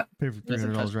 I'm gonna pay for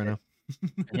 $300 right now.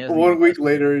 He hasn't 1 even week touched it.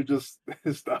 later, he just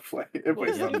stopped playing. Well,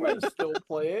 Everybody yeah, stopped you playing. might still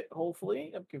play it.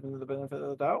 Hopefully, I'm giving it the benefit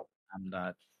of the doubt. I'm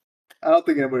not. I don't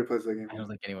think anybody plays that game. I don't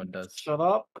think anyone does. Shut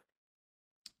up.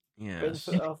 Yes.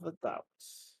 Benefit of the doubt.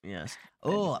 Yes.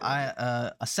 Oh,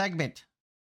 a segment.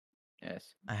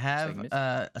 Yes. I have Segment?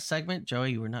 a segment.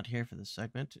 Joey, you were not here for this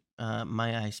segment.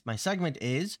 My segment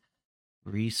is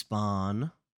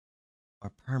respawn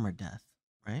or permadeath.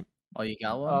 Right? Oh, you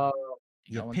got one?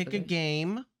 You got one pick a today?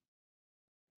 game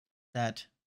that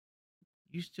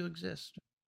used to exist,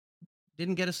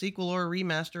 didn't get a sequel or a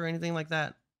remaster or anything like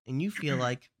that, and you feel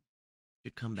like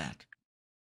should come back.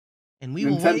 And we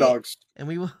will wait. Nintendogs. And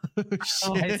we will.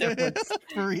 Oh, why is everyone-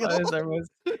 For real? Why is everyone?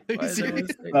 Are you Why is everyone serious?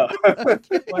 saying- No.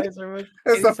 Why is everyone?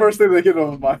 That's the first thing they get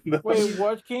on my mind. Though. Wait,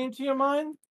 what came to your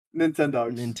mind?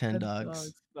 Nintendogs.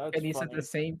 Nintendogs. That's And he said funny. the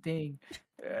same thing.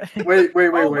 Wait,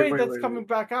 Oh wait, that's coming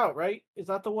back out, right? Is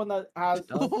that the one that has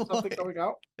something Wait. coming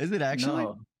out? Is it actually?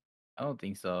 No, I don't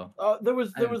think so. There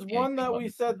was I haven't seen one anything that about we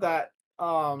Nintendo. said that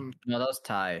No, that was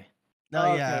Ty. No,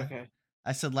 okay, yeah. okay.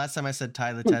 I said last time I said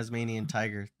Ty the Tasmanian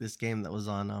Tiger. This game that was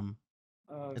on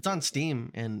it's on Okay.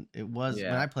 Steam, and it was when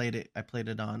Yeah. I played it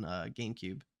on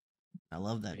GameCube. I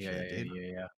love that Yeah, shit, dude.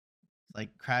 yeah. It's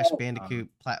like Crash Oh, Bandicoot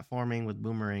platforming with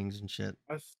boomerangs and shit.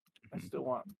 I Mhm. still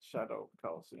want Shadow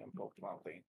Coliseum Pokemon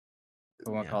thing.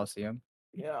 Pokemon Yeah. Coliseum.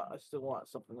 Yeah, I still want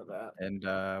something of that.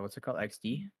 And what's it called?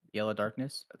 XD? Yellow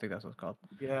Darkness? I think that's what it's called.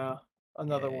 Yeah,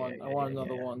 another Yeah, one. yeah, I want yeah,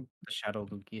 another yeah. one. The Shadow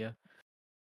Lugia.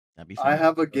 That'd be I fun.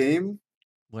 have a game,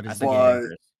 What I is the said But- game?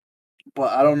 Chris.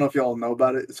 but I don't know if y'all know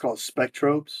about it. It's called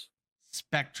Spectrobes.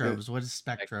 Spectrobes. What is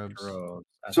Spectrobes? Spectrobes.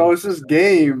 I So think it's this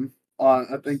game on,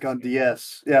 I think, on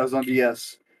DS. Yeah, it was on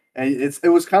DS, and it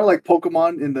was kind of like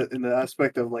Pokemon in the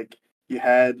aspect of like you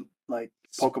had like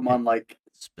Pokemon like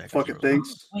fucking Spectrobes.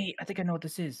 things, Wait, I think I know what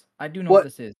this is. I do know What- what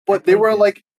this is. I but they played were this.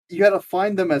 like you had to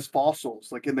find them as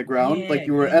fossils, like in the ground. Like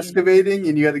you were Yeah, yeah. excavating,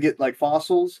 and you had to get like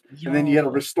fossils, and then you had to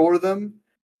Yo. restore them,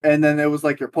 and then it was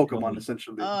like your Pokemon Joey.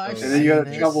 essentially. Oh, I've And and seen then you gotta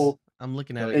this. travel. I'm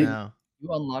looking at Yo, it you- now.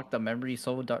 You unlocked the memory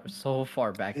so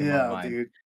far back in my Yeah, mind. dude.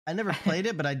 I never played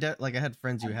it, but I had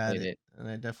friends who I had played it, and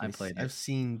I definitely played I've it.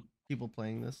 seen people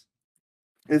playing this.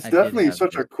 It's I did definitely have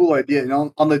such it. a cool idea.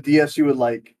 On the DS, you would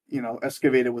like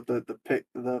excavate it with the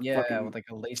Yeah, fucking with like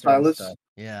a laser stylus. and stuff.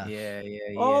 Yeah.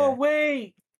 Yeah. Oh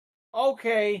wait.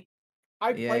 Okay. I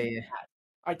Yeah, played yeah. that.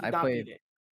 I did I not played- beat it.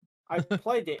 I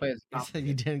played it. Played- You not said beat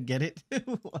you it. didn't get it.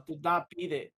 Did not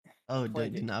beat it. Oh,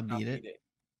 Played did not beat it.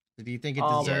 Do you think it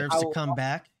Um, deserves I to will- come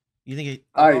back? You think it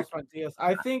I I- lost my DS.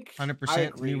 I think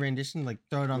 100% agree. new rendition? Like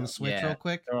throw it on Yeah. the Switch Yeah. real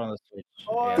quick. Throw it on the Switch.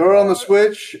 Oh, yeah. Throw it on the Oh,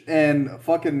 Switch and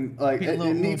fucking like it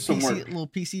Little needs some PC, work. little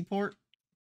PC port.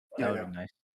 That Yeah, would yeah. be nice.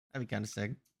 That'd be kind of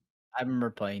sick. I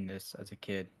remember playing this as a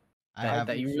kid. I That, have.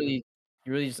 that you too.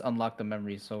 really just unlocked the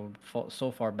memories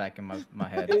so far back in my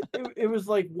head. it was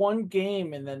like one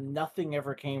game and then nothing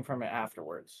ever came from it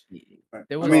afterwards. There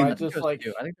I was, mean- I think just there was like-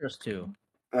 two. I think there's two.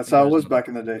 That's think how it there's was another- back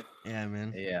in the day. Yeah,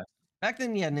 man. Yeah. Back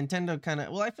then, yeah, Nintendo kind of.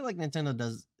 Well, I feel like Nintendo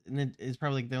is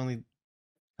probably the only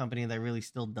company that really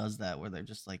still does that, where they're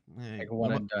just like, hey, Like what,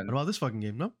 one about, and done. what about this fucking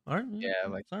game? No, all right, Yeah,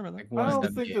 like sorry about that. like I one and don't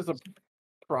done think games. there's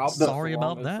a problem. Sorry so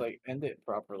long about as, that. Like end it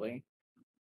properly.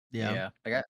 Yeah.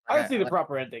 Like I see the like-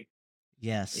 proper ending.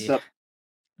 Yes. Yeah.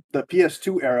 The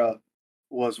PS2 era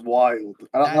was wild.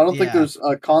 I That- don't think yeah. there's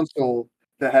a console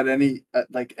that had any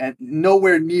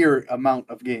nowhere near amount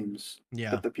of games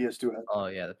Yeah. that the PS2 had. Oh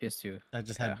yeah, the PS2. That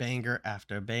just Yeah. had banger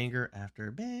after banger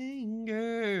after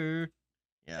banger.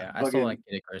 Yeah. Yeah, I still Fucking- like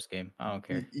Kid Icarus game. I don't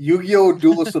care. Yu-Gi-Oh!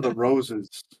 Duelist of the Roses.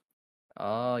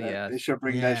 Oh yeah, They should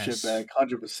bring that shit Yes. back,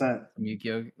 100%. some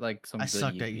Yu-Gi-Oh, like some I good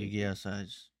sucked at Yu-Gi-Oh Yu-Gi-Oh, so I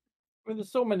just... I mean,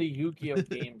 there's so many Yu-Gi-Oh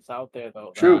games out there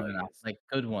though. True. nowadays. Like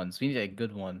good ones. We need a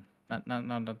good one. Not I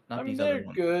mean, these they're other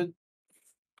ones. good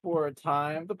for a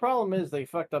time. The problem is they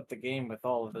fucked up the game with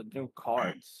all of the new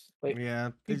cards. Like,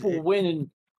 Yeah. people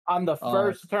win on the Oh.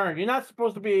 first turn. You're not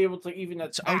supposed to be able to even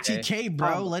It's attack. OTK, on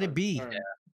bro. the Let it first be. turn.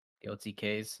 The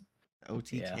OTKs.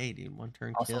 OTK, dude. One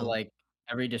turn Also, kill. like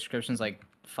every description's like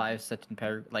 5 sentence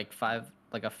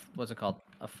what's it called?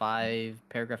 A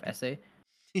 5-paragraph essay.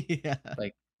 Yeah.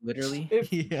 Like literally.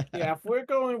 If Yeah. yeah, if we're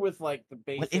going with like the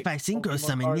basic. What if I synchro Pokemon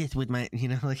summon cards, this with my,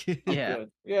 like... Yeah.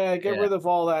 good. Yeah, get Yeah. rid of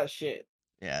all that shit.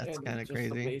 Yeah, it's and kind of just the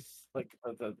crazy. base, like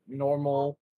the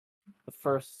normal, the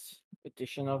first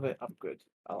edition of it. I'm good.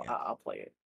 Yeah. I'll play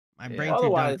it. My Yeah. brain too dumb.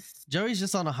 Otherwise, Joey's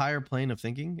just on a higher plane of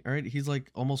thinking. All right, he's like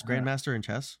almost Uh-huh. grandmaster in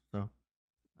chess. So,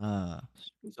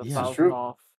 it's a Yeah. thousand True.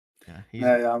 off. yeah, he's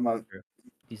Yeah, I'm not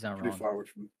He's not pretty wrong. far away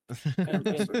from.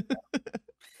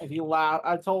 And he laughed.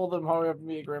 I told him hurry up and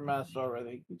be a grandmaster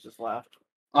already. He just laughed.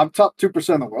 I'm top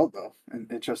 2% in the world though in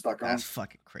chess.com. That's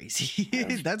fucking crazy.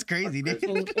 Yeah, That's crazy, that's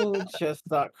dude. In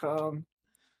chess.com.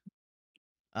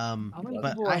 How many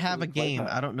But people I have a actually play game.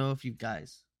 that? I don't know if you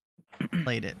guys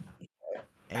played it.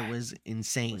 It was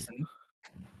insane.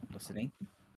 Listening.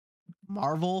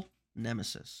 Marvel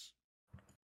Nemesis.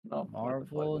 No,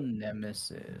 Marvel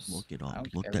Nemesis. Look it I up.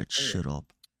 don't Look think I ever that played shit up.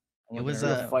 I'm It looking was it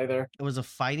You're right a now. fighter. It was a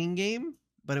fighting game,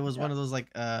 but it was one of those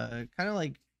like kind of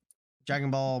like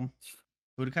Dragon Ball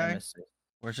Budokai, Nemesis.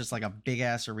 where it's just like a big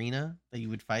ass arena that you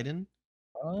would fight in.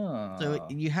 Oh. So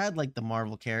you had like the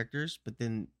Marvel characters, but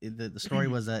then the story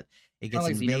was that it gets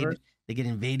like invaded. Xenoverse? They get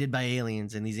invaded by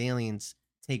aliens, and these aliens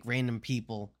take random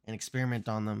people and experiment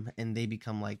on them, and they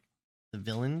become like the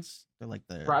villains. They're like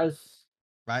the Rise.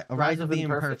 Rise of the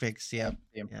Imperfects. Imperfects. Yep.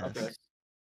 The Yes. Imperfects.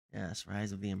 Yes.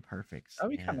 Rise of the Imperfects.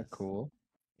 That'd be kind of yes. cool.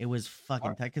 It was fucking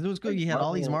Mar- tight because it was good. like You had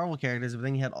all these Marvel- Marvel characters, but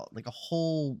then you had like a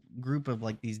whole group of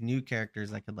like these new characters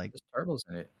that could like There's turtles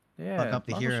in it. Yeah, fuck up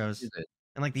the Marvel should heroes. use it.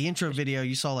 And like the intro video,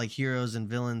 you saw like heroes and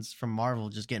villains from Marvel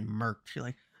just getting murked. You're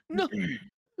like, no,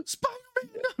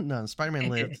 Spider-Man, no, Spider-Man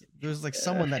lived. There was like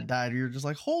someone that died. You're just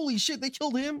like, holy shit, they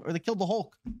killed him, or they killed the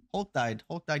Hulk. Hulk died.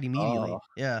 Hulk died immediately. Oh.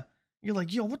 Yeah. You're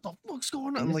like, yo, what the fuck's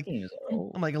going on? And this game is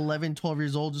old. I'm like 11, 12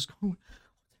 years old, just going,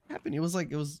 what's happening? It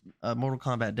was Mortal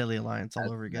Kombat Deadly Alliance all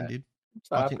That's over again, bad. dude. What's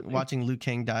happening? Watching Liu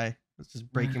Kang die. It's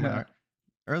just breaking my heart.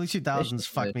 Early 2000s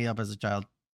fucked me up as a child.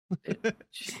 But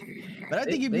I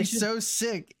think it'd be so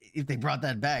sick if they brought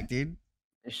that back, dude.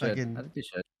 They should. fucking- I think they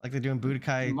should. Like they're doing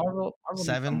Budokai Marvel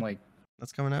 7 needs some, like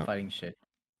that's coming out. fighting shit.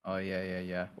 Oh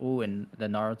yeah. Ooh, and the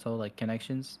Naruto like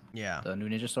connections. Yeah. The new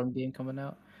Ninja Storm game coming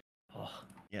out. Oh,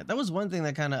 Yeah, that was one thing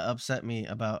that kind of upset me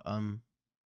about 'cause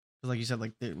like you said,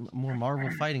 like the more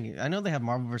Marvel fighting. I know they have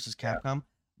Marvel versus Capcom,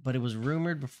 but it was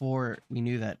rumored before we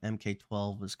knew that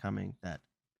MK12 was coming that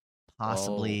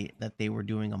possibly that they were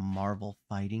doing a Marvel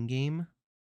fighting game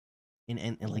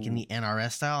in like in the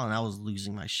NRS style, and I was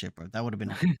losing my shit, bro. That would have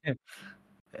been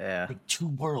yeah. like two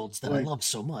worlds that I Like- love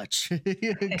so much.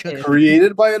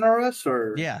 Created by NRS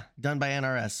or Yeah, done by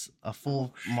NRS, a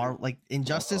full Marvel like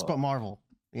Injustice, but Marvel.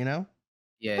 You know,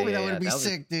 Yeah, Holy, yeah, that would be that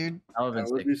sick, dude. That would that have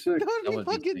would been be sick. sick. That would That be would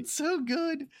be fucking sick. so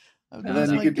good. And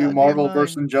then you could do Marvel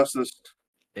versus Injustice.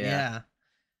 Yeah.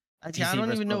 I DC don't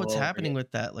versus even know what's Marvel, happening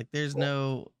with that. Like, there's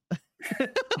no.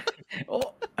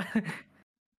 Oh.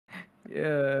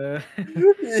 yeah.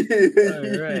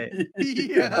 Alright.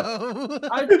 Yo.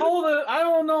 I told it. I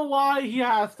don't know why he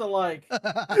has to like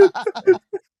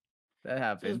That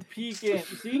happened. just peek in.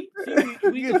 See,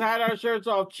 we just had our shirts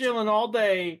off, chilling all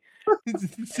day, and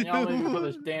y'all didn't even put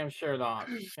this damn shirt on.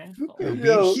 Okay? So, Yo,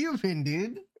 Yo. be human,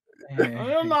 dude.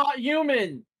 I'm not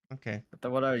human. Okay.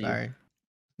 What are you? Sorry.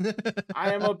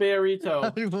 I am a burrito.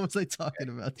 What was I talking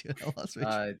about, dude? I lost my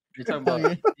train. You're talking Oh,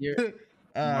 about yeah.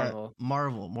 your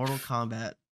Mortal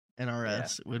Kombat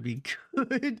NRS would be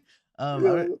good. I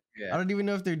yeah. don't even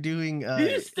know if they're doing.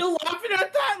 He's still laughing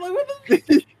at that. Like what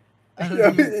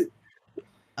the?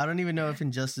 I don't even know if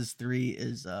Injustice 3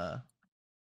 is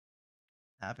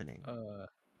happening.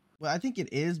 Well, I think it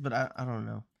is, but I don't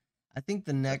know. I think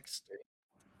the next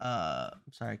I'm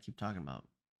sorry, I keep talking about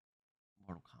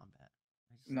Mortal Kombat.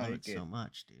 I just No, love you're it so good.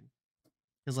 much, dude.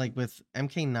 Because like with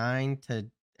MK9 to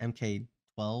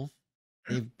MK12,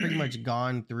 they've pretty much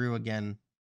gone through again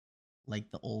like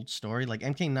the old story. Like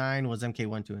MK9 was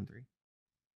MK1, 2, and 3.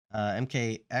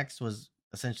 MKX was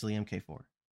essentially MK4.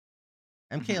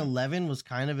 MK11 was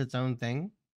kind of its own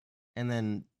thing, and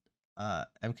then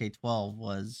MK12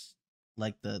 was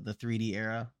like the 3D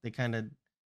era. They kind of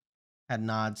had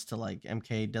nods to like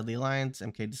MK Deadly Alliance,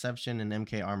 MK Deception, and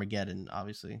MK Armageddon,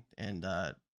 obviously, and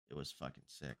it was fucking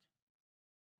sick.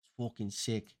 It's fucking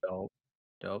sick.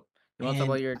 Dope. You want to talk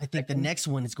about your? I think the next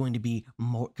one is going to be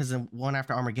more because the one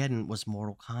after Armageddon was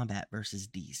Mortal Kombat versus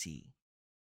DC.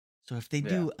 So if they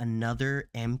do another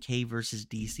MK versus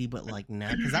DC, but like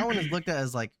now, because that one is looked at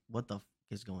as like, what the fuck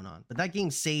is going on? But that game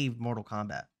saved Mortal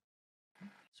Kombat.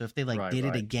 So if they like did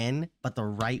it again, but the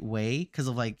right way, because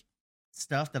of like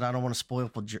stuff that I don't want to spoil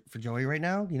for Joey right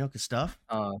now, you know, because stuff.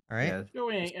 All right. Yeah.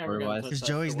 Joey ain't ever gonna touch Because that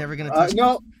Joey's story. never gonna touch.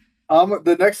 No,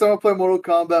 the next time I play Mortal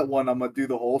Kombat 1, I'm gonna do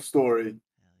the whole story.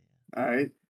 All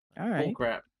right. Bull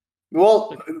crap.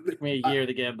 Well, Took me a year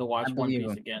to get him to watch I One believe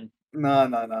Piece him. again. no.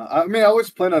 I mean, I always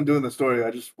plan on doing the story.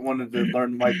 I just wanted to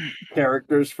learn my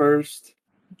characters first,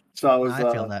 so I was I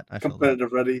feel that. I feel that.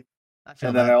 competitive ready. I feel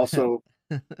And then that. I also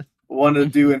wanted to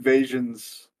do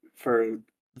invasions for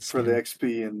the skin.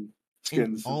 XP and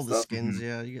skins. all and the stuff. skins,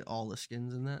 yeah, you get all the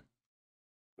skins in that.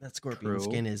 That scorpion True.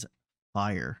 skin is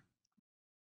fire.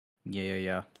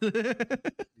 Yeah. See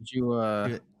Did you what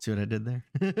I did there?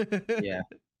 yeah.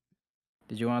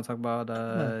 Did you want to talk about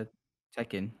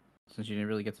Tekken since you didn't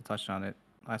really get to touch on it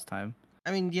last time?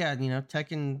 I mean, yeah, you know,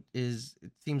 Tekken is.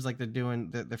 It seems like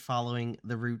they're following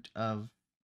the route of.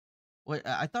 What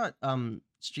I thought,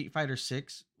 Street Fighter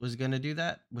 6 was gonna do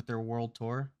that with their world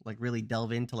tour, like really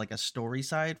delve into like a story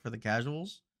side for the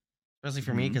casuals, especially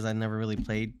for me because I never really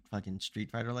played fucking Street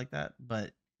Fighter like that.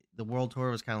 But the world tour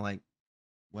was kind of like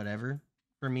whatever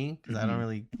for me because I don't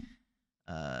really,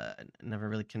 never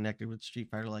really connected with Street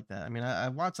Fighter like that. I mean, I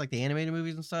watched like the animated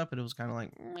movies and stuff, but it was kind of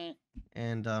like meh.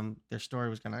 And their story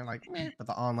was kind of like meh, but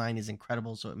the online is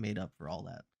incredible, so it made up for all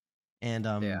that. And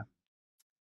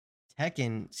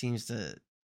Tekken seems to,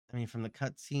 I mean, from the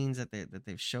cutscenes that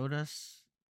they've showed us,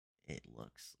 it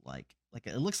looks like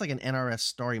it looks like an NRS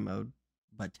story mode,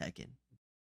 but Tekken.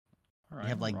 You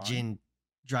have like Jin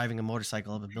driving a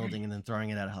motorcycle up a building and then throwing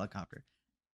it at a helicopter.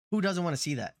 Who doesn't want to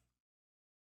see that?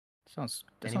 Sounds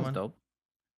Anyone? dope.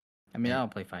 I mean, Eh, I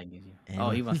don't play fighting games. Oh,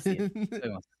 Anyone? he wants to see it. He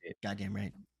wants to see it. Goddamn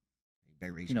right. You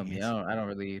better raise You know your me. hands. I don't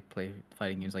really play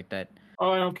fighting games like that.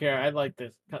 Oh, I don't care. I like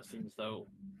this cutscenes though.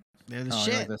 They're the Oh, you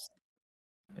shit. like this?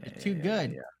 They're too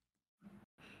good. Yeah.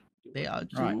 They are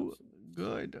Alright. too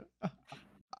good.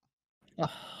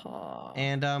 Ah.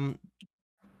 And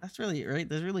that's really right.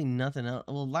 There's really nothing else.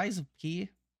 Well, Lies of P.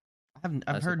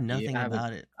 I've heard nothing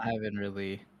about it. I haven't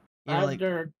really. You know, I've like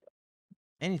heard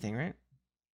anything, right?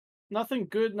 nothing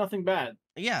good, nothing bad.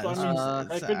 Yeah, So, I that's mean, what I'm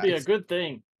that saying. could be a good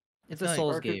thing. It's a like-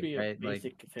 Souls Or it could game, be a right? Like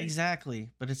basic thing. exactly,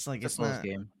 but it's like it's it's a Souls not.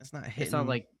 game. It's not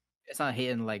hitting. It's not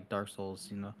hitting like Dark Souls,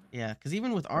 you know. Yeah, because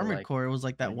even with Armored like- Core, it was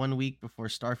like that yeah. 1 week before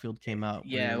Starfield came out.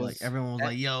 where Yeah, it like was- everyone was that-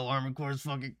 like, "Yo, Armored Core is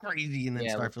fucking crazy," and then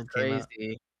Yeah, it was Starfield came out.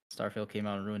 crazy. Starfield came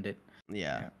out and ruined it.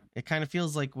 Yeah, Yeah. it kind of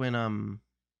feels like when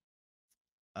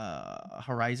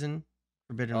Horizon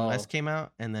Forbidden Oh. West came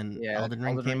out, and then Yeah, Elden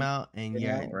Ring Elden came Ring out, and came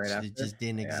yeah, out right it after. just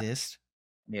didn't Yeah. exist.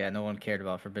 Yeah, no one cared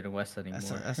about Forbidden West anymore.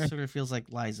 That sort of feels like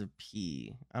Lies of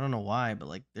P. I don't know why, but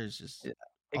like there's just It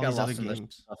all got these other lost in the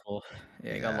games. shuffle.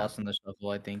 Yeah, it got Yeah. lost in the shuffle.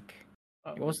 I think.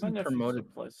 It My wasn't nephew promoted.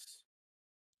 Still plays.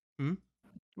 Hmm?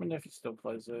 My nephew still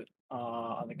plays it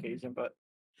on occasion, but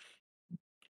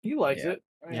he likes Yeah. it.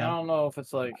 I mean, Yeah. I don't know if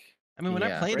it's like I mean, when I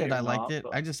Yeah. played great it, or I liked not, it.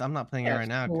 but- I'm not playing it Yeah, right it's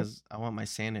now cool. because I want my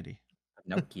sanity.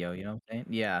 Pinocchio, you know what I'm saying?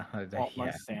 Yeah, want my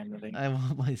yeah, sanity. I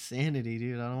want my sanity,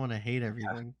 dude. I don't want to hate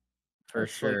everything. for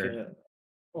That's sure. like a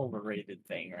overrated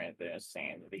thing right there,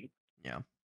 sanity.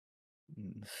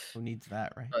 Mm. Who needs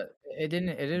that, right? But it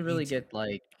didn't really Needs it. get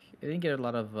like it didn't get a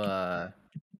lot of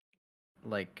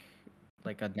like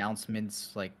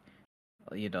announcements like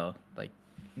you know like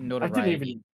I notoriety. didn't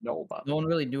even know about No one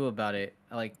really knew about it.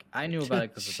 Like I knew about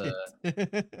it because of the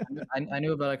Shit. I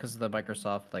knew about it because of the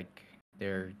Microsoft like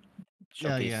their Oh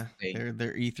showcase yeah, thing.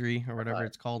 their E3 or whatever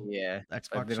it's called. Yeah,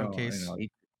 Xbox like they don't, showcase.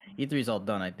 E3's all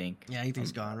done, I think. Yeah,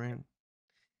 E3's gone, right?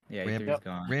 Yeah, Rip. E3's Yep.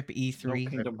 gone. Rip no E3.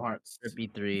 Kingdom Hearts. Rip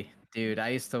E3, dude. I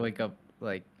used to wake up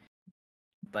like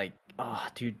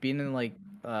dude, being in like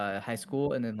high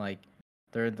school and then like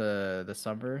during the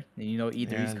summer, and you know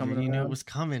E3's Yeah, coming you knew around. it was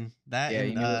coming. That Yeah, and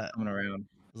you knew it was coming around.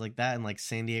 it was like that and like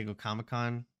San Diego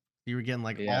Comic-Con. You were getting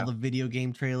like Yeah. all the video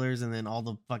game trailers and then all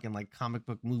the fucking like comic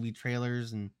book movie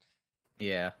trailers and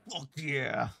Yeah, fuck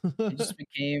yeah. it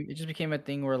just became a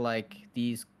thing where like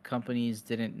these companies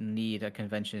didn't need a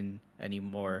convention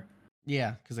anymore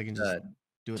yeah, because they can just uh,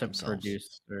 do it to themselves.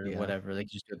 produce or Yeah. whatever. They can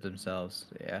just do it themselves.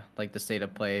 Yeah, like the state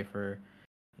of play for,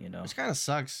 you know. Which kind of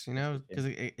sucks, you know, because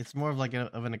it's more of like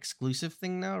of an exclusive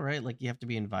thing now, right? Like you have to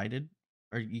be invited,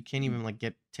 or you can't even like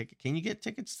get ticket. Can you get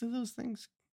tickets to those things?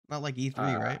 Not like E3,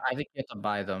 right? I think you have to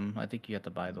buy them. I think you have to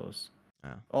buy those. Oh.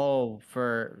 Oh,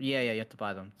 you have to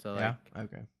buy them. So Yeah. like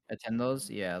Okay. attend those.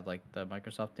 Yeah, like the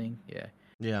Microsoft thing. Yeah,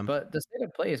 Yeah. but the state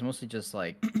of play is mostly just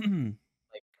like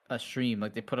a stream.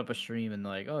 Like they put up a stream and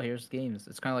like, oh, here's games.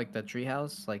 It's kind of like the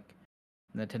Treehouse, like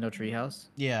Nintendo Treehouse.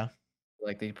 yeah.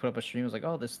 Like they put up a stream. It's like,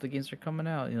 oh, the games are coming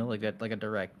out. You know, like that, like a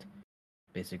direct,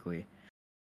 basically.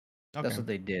 Okay. That's what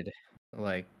they did.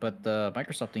 Like, but the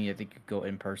Microsoft thing, I think you could go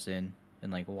in person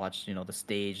and like watch, you know, the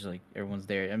stage. Like everyone's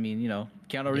there. I mean, you know,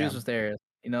 Keanu Reeves Yeah. was there.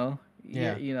 You know,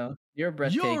 Yeah. you're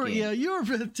breathtaking. You're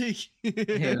breathtaking.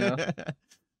 You know?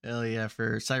 Hell yeah,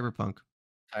 for Cyberpunk.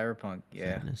 Cyberpunk,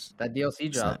 yeah. Sadness. That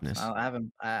DLC dropped. Sadness.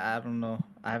 I don't know.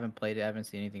 I haven't played it. I haven't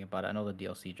seen anything about it. I know the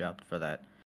DLC dropped for that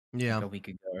Yeah. like a week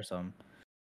ago or something.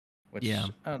 Which Yeah.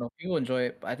 I don't know. People enjoy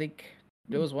it. But I think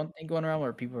there was one thing going around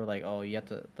where people were like, "Oh, you have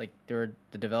to like." The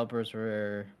developers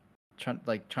were trying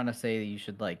to say that you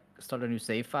should like start a new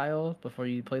save file before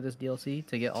you play this DLC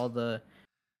to get all the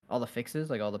fixes,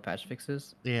 like all the patch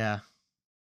fixes. Yeah.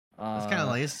 It's kind of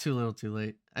like it's too little, too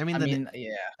late. I mean, yeah.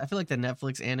 I feel like the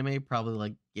Netflix anime probably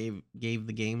like gave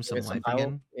the game some Give it life hope.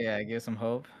 again. Yeah, give it some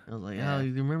hope. I was like, Yeah. oh,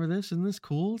 you remember this? Isn't this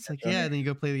cool? It's like, That's yeah. right. And then you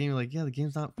go play the game. You're like, yeah, the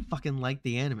game's not fucking like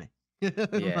the anime. I'm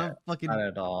Yeah, not fucking Not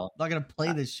at all. not gonna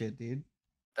play this shit, dude.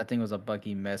 That thing was a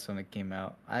buggy mess when it came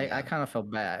out. I Yeah. kind of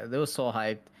felt bad. It was so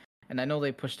hyped, and I know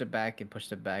they pushed it back and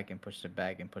pushed it back and pushed it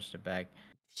back and pushed it back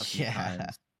a few Yeah.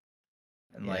 times.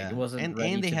 And like Yeah. it wasn't and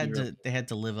ready they to had be to released. they had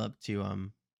to live up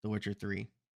to The Witcher 3.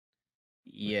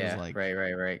 Yeah, like,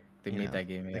 right. They you made know, that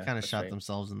game. They Yeah, kind of that's shot right.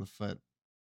 themselves in the foot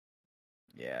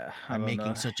Yeah, by I don't making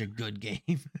know. such a good game.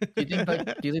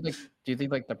 Do you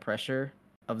think like the pressure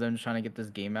of them trying to get this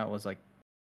game out was like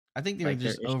I think they were like their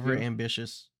just issue? over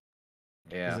ambitious.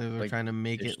 Yeah, They were like trying to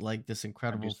make just it like this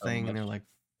incredible so thing, and they're much. like,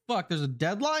 "Fuck, there's a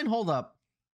deadline. Hold up!"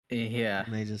 yeah,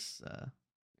 And they just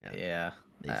yeah.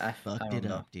 they I fucked don't it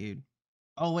know. up, dude.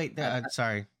 Oh wait, I-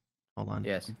 sorry. Hold on.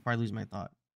 Yes. Before I lose my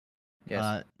thought,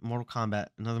 Yes. Mortal Kombat,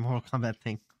 another Mortal Kombat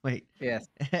thing. Wait, Yes.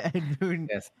 Ed Boon,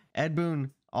 Yes. Ed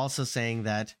Boon also saying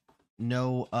that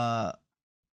no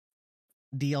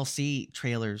DLC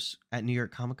trailers at New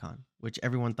York Comic Con, which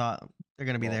everyone thought they're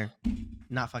gonna be there,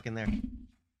 not fucking there.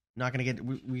 Not gonna get.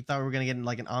 We thought we were gonna get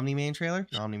like an Omni-Man trailer.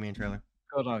 No Omni-Man trailer.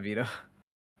 Hold on, Vito.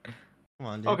 Come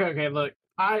on, dude. Okay, look.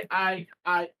 I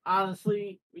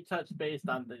honestly, we touched base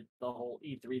on the whole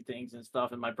E3 things and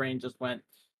stuff, and my brain just went,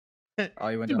 Oh,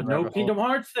 you went but down no rabbit hole? Kingdom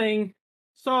Hearts thing.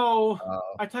 So Oh.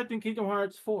 I typed in Kingdom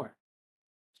Hearts 4.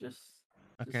 Just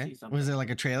to Okay. see something. Was there like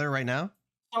a trailer right now?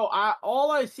 So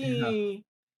all I see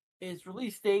is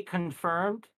release date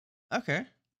confirmed. Okay.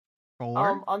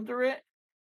 For Under it,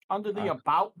 under the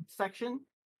about section,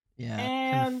 yeah,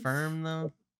 and confirm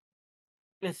though.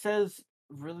 it says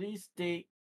release date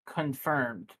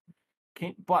confirmed.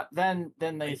 But then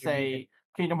they say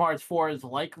Kingdom Hearts 4 is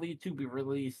likely to be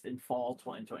released in fall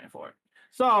 2024.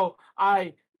 So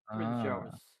I pretty sure I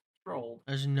was trolled.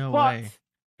 There's no But way.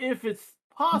 if it's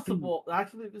possible,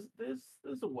 actually,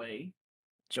 there's a way.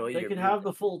 Joey, They could have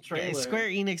the full trailer. Yeah, Square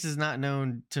Enix is not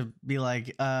known to be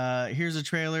like, here's a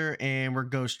trailer and we're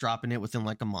ghost dropping it within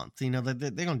like a month. You know,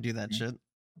 they don't do that shit.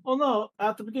 Well, no,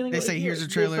 at the beginning. They of say, the year, here's a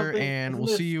there's trailer something- and we'll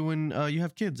see you when you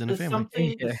have kids and a There's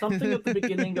family. there's something at the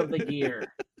beginning of the year.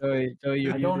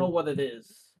 Joey, I don't know what it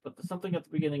is, but there's something at the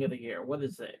beginning of the year. What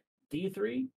is it?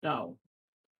 D3? No,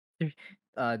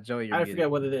 Joey, you're I muted.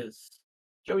 forget what it is.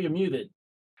 Joe, you're muted.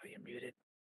 Oh, you're muted.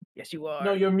 Yes, you are.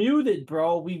 No, you're muted,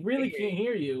 bro. We really can't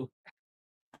hear you.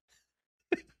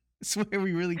 I swear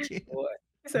we really can't. What?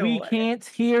 You said We what? can't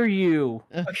hear you.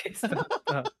 Okay,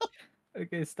 stop.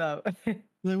 Okay, stop.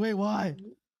 Like, wait, why?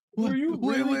 Were you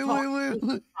really talking wait.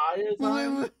 with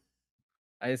Aya's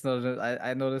I just noticed.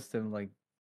 I noticed him like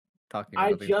talking. I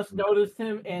about just things. noticed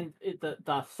him, and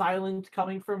the silence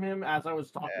coming from him as I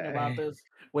was talking about this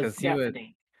was 'Cause he would-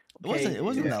 deafening. It wasn't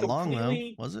was that long though,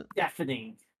 completely was it?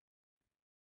 deafening.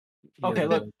 He Okay, doesn't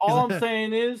look, know. all I'm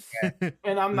saying is,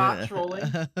 and I'm not trolling.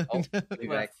 Oh, be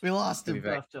back. We lost Be him.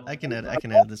 back. I can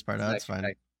edit this part out. It's Back, fine.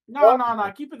 back.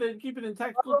 No, keep it in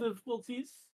technical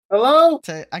difficulties. Hello?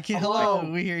 I can't. Hello.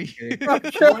 Hello, we hear you.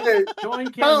 Okay.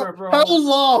 Join camera, bro. How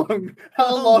long?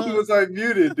 How long long? was I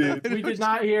muted, dude? We did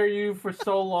not hear you for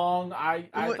so long. I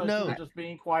What? thought No. you were just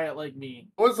being quiet like me.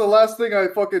 What's the last thing I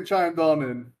fucking chimed on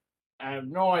in? I have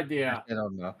no idea. I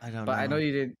don't know. I don't But know. I know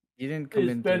you didn't. You didn't come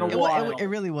It's in. been a It, while. it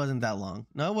really wasn't that long.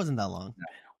 No, it wasn't that long.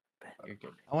 You're good.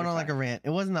 I went on like a rant.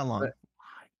 It wasn't that long. But-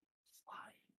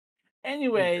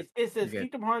 Anyways, it says You're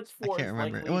good. Kingdom Hearts I 4 can't is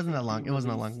remember. It likely wasn't to that long. be It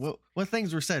wasn't that long. released. What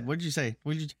things were said? What did you say?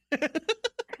 What did you?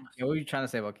 Yeah, what were you trying to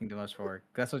say about Kingdom Hearts 4?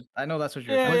 That's what I know. That's what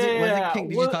you're. Yeah, trying to Was say. it- was it yeah. King-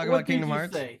 did you What- talk what about Kingdom did you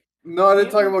Hearts? say? No, I didn't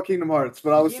talk Can't we- about Kingdom Hearts,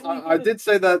 but can't we I get did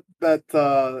say that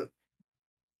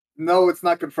no, it's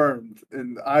not confirmed,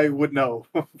 and I would know.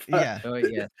 Yeah. Oh,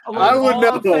 yeah. Look, I would all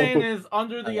I'm know. saying is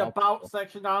under the I know. about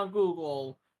section on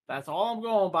Google. That's all I'm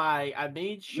going by. I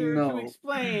made sure No. to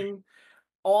explain.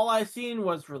 All I seen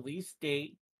was release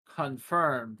date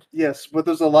confirmed. Yes, but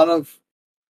there's a lot of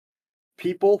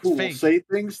people who will Fake. say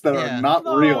things that Yeah. are not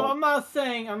No, real. I'm not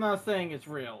saying it's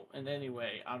real in any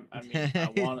way. I mean,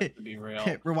 I want it to be real.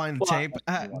 Rewind the But-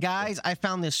 tape, guys. I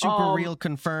found this super real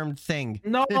confirmed thing.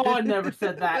 No, I never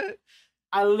said that.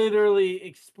 I literally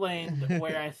explained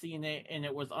where I seen it, and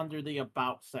it was under the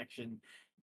about section.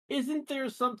 Isn't there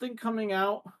something coming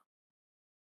out?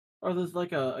 Or there's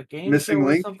like a game Missing show or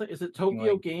Link? something? Is it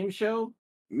Tokyo Game Show?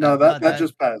 No, that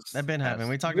just passed. That been happening.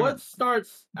 We talked What about.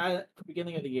 starts at the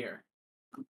beginning of the year?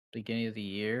 Beginning of the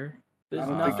year. There's I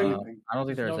don't think nothing. anything. I don't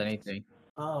think There's there's no- anything.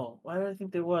 Oh, why did I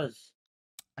think there was?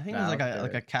 I think No, it was I don't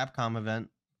like a Capcom event,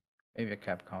 Maybe a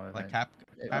Capcom event. like Yeah.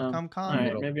 Capcom All Con.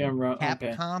 right, maybe I'm wrong. Okay.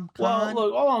 Capcom Well, Con.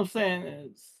 look, all I'm saying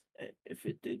is, if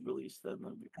it did release, then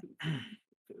we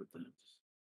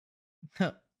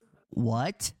could.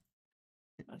 What?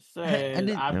 I said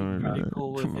didn't- I'd be pretty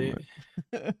cool with it.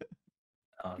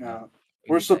 Oh, No. we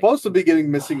We're need, like, supposed to be getting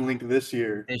Missing Link this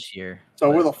year. this year. So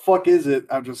but where the fuck is it?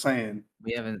 I'm just saying.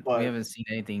 we haven't but- seen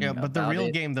anything. Yeah, but the about real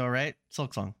it. game though, right?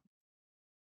 Silksong.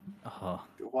 Oh,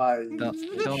 Why? don't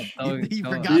You don't-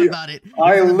 forgot You- about it.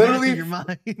 I It was in the back of literally- your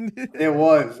mind. It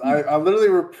was. I literally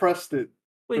repressed it.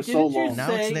 Wait, For so didn't you long. Now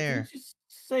say? it's there. Didn't you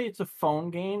say it's a phone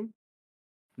game?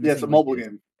 Yeah, it's a Missing mobile Link is-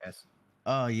 game. Yes.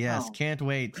 Oh yes, Oh. can't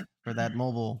wait for that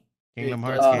mobile Kingdom It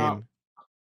Hearts does game. not-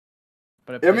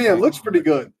 But I plays mean, it on looks pretty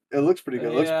mobile. good. It looks pretty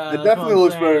good. Yeah, It that's definitely what I'm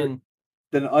looks better saying.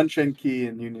 than Unchained Key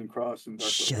and Union Cross and Dark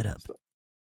Souls Shut and up. stuff.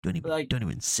 Like- Don't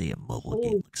even say a mobile Holy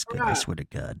game looks good. I crap. swear to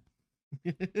God.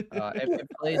 It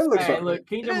plays. It looks Hey, alright. look,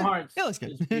 Kingdom Hearts It looks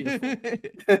is good.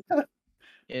 beautiful.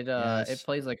 It Yes.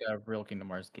 plays like a real Kingdom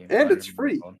Hearts game. And on it's your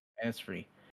free. phone, and it's free.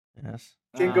 Yes.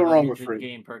 Can't go that wrong means with free.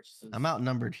 in-game purchases. I'm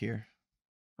outnumbered here.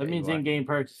 That Yeah, means you are. in-game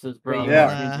purchases, bro. you Yeah.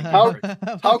 That means in-game How-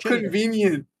 purchases. How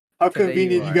convenient! How Today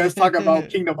convenient! you You are. guys talk about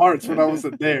Kingdom Hearts when I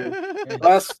wasn't there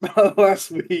last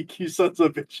week. You sons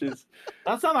of bitches.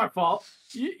 That's not our fault.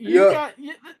 Yeah.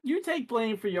 You take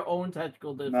blame for your own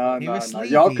technical No, difficulties. He no, was no.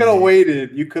 Y'all sleepy. could have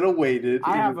waited. You could have waited.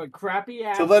 I have a crappy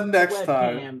ass Till the next webcam,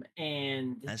 time.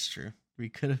 and That's true. We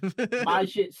could have. my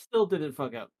shit still didn't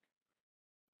fuck up.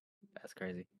 That's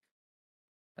crazy.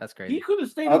 That's He crazy. could have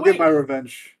stayed I'll awake. get my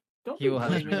revenge. Don't He be will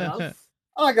have his blaming revenge. us.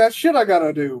 I got shit I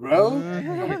gotta do,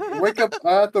 bro. Wake up!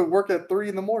 I have to work at 3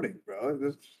 a.m,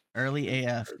 bro. Early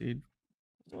AF, dude.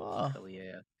 Oh. Hell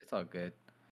yeah, it's all good.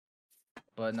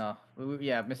 But no,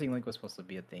 yeah, Missing Link was supposed to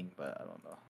be a thing, but I don't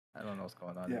know. I don't know what's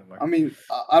going on Yeah, anymore. I mean,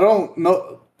 I don't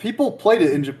know. People played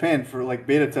it in Japan for like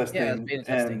beta testing, Yeah, it's beta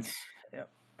testing. and Yep.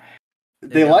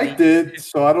 they got liked leaked- it.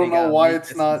 So I don't they know got why leaked it's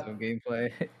distance not. of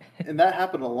gameplay. And that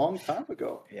happened a long time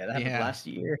ago. Yeah, that happened Yeah. last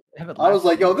year. I was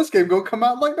like, yo, this game gonna come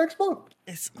out like next month.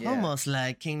 It's Yeah. almost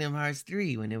like Kingdom Hearts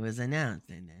 3 when it was announced,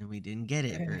 and then we didn't get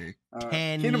it for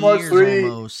 10 Kingdom Hearts years 3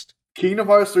 almost. Kingdom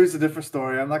Hearts 3 is a different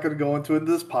story. I'm not gonna go into it in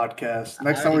this podcast.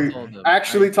 Next I time already we told them.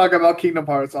 actually talk about Kingdom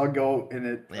Hearts, I'll go in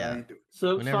it. Yeah. I ain't doing it.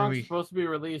 So Whenever song's we- supposed to be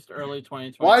released early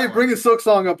 2024. Why are you bringing Silk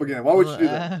Song up again? Why would you do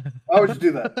that? Why would you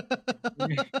do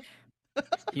that?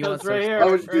 He Because wants right to here,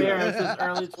 Why would you right do here, that? it says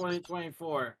early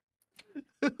 2024.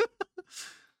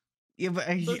 Yeah, but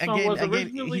This song was again,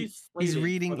 originally he's slated for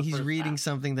reading the first reading half.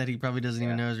 something that he probably doesn't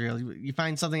even Yeah. know is real. You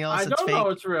find something else I that's don't fake. know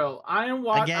it's real. I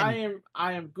Again,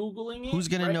 am googling it. who's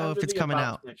gonna right know if under it's the coming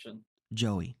About out? section.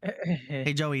 Joey. Hey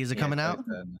Hey, Joey, is it coming out?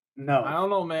 I No. don't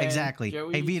know, man. Exactly. Hey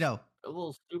Joey's Vito, a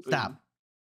little stupid. stop.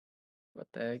 What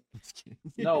the heck? I'm just kidding.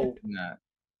 No, Nah.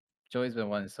 Joey's been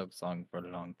wanting Silk Song for a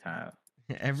long time.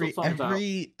 every Silk Song's out.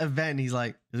 event he's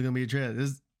like, "There's gonna be a trailer.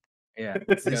 This Yeah.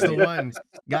 is gotta the be- one,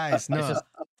 guys." No, just-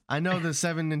 I know the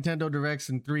 7 Nintendo Directs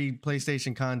and 3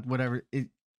 PlayStation Con, whatever. It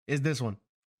is this one,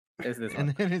 It's this and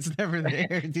one. then it's never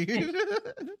there, dude.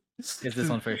 It's this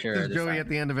one for sure. It's this Joey time. at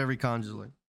the end of every con, just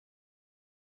like,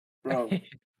 Bro. "That's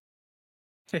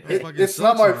It- fucking it's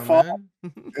not Silk my Song, fault.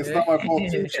 man." It's not my fault.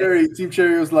 Team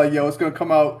Cherry was like, yo, it's gonna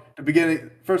come out the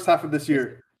beginning first half of this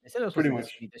year. They said it was Pretty supposed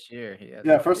much. to be this year.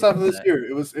 Yeah, first half of this that. year.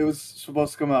 It was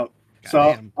supposed to come out. So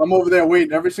Goddamn. I'm over there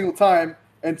waiting every single time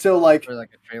until like For like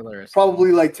a trailer or something.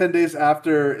 probably like 10 days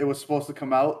after it was supposed to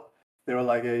come out. They were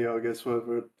like, hey yo, guess what?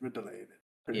 We're delaying it.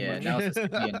 Pretty Yeah, much. now it's to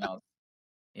be announced.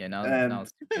 Yeah, now And-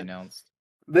 it's to be announced.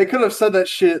 They could have said that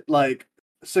shit like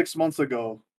 6 months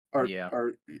ago or Yeah.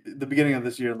 or the beginning of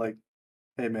this year, like,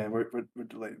 hey man, we're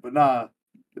delaying. But nah,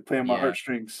 they're playing my Yeah.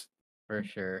 heartstrings For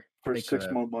sure. for They 6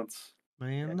 could've. more months.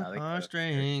 Playing Yeah, the no, they could've.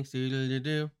 heartstrings,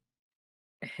 do.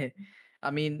 I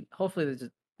mean, hopefully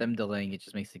them delaying it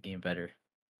just makes the game better.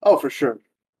 Oh, for sure.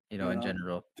 You know, in Yeah.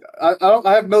 general. I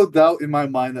have no doubt in my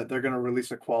mind that they're gonna release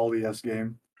a quality S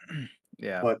game,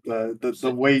 Yeah, but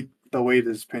the wait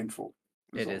is painful.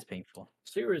 it is painful.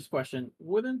 serious question.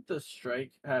 Wouldn't the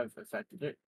strike have affected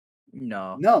it?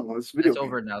 No, No, it's video. it's game.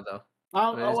 over now though.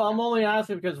 I'm, It is I'm only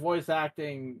asking because voice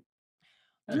acting.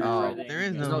 and No, writing there is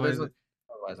and- no there's voice-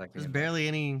 otherwise I There's can- barely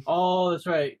any. Oh, that's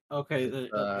right. Okay.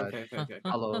 Uh, Okay.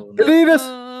 Hollow Delete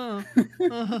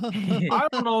I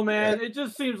don't know, man. It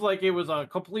just seems like it was a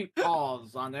complete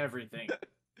pause on everything.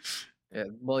 Yeah,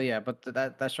 well, yeah, but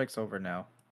that strike's over now.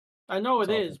 I know it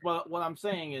It's all is, but what I'm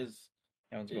saying is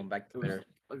Everyone's going back it to was their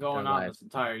going their on lives. this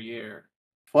entire year.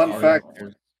 Fun Oh, yeah, fact.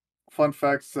 there's- Fun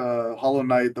facts. Hollow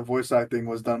Knight, the voice acting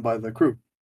was done by the crew.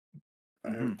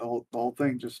 Mhm. The whole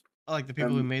thing just. Oh, like the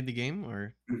people who made the game,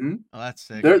 or Mhm. oh, that's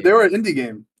sick. They were an indie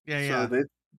game. Yeah. So they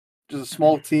just a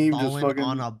small team, just Fallen fucking.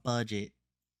 on a budget.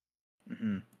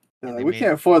 Mhm. they're and like, they we made-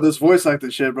 can't afford this voice acting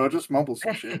shit, bro. Just mumble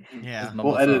some shit. Yeah. Just We'll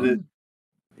mumble edit some. it.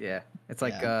 Yeah, it's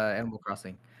like Yeah. Animal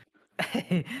Crossing.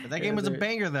 But that game was a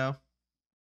banger, though.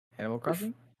 Animal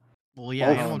Crossing. Well, yeah, Oh,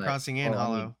 Animal Hollow Knight. Crossing and Oh, I mean,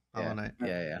 Hollow yeah. Knight.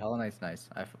 Yeah, Hollow Knight's nice.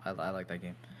 I like that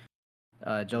game.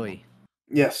 Joey,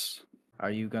 Yes. when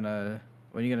are you gonna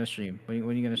stream? When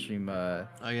are you gonna stream? Oh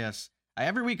yes.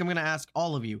 Every week I'm gonna ask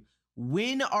all of you,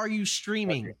 when are you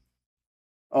streaming?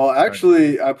 Oh,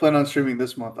 actually, I plan on streaming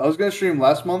this month. I was gonna stream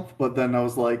last month, but then I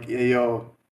was like, "Hey,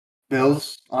 yo,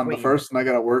 bills on the Wait. first, and I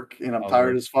gotta work, and I'm Oh,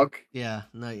 tired wait. as fuck." Yeah,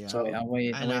 not yet. So I'm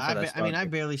waiting. I I'm know. waiting for that. I mean, I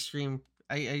start. barely stream.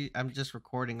 I'm just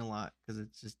recording a lot because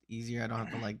it's just easier. I don't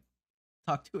have to like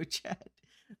talk to a chat.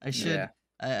 I should.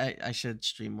 Yeah. I should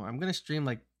stream more. I'm gonna stream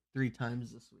like 3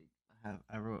 times this week. I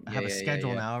have a Yeah, schedule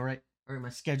yeah. now, right? Or my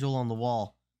schedule on the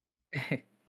wall.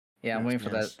 Yeah, I'm waiting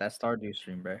for Yes. that Stardew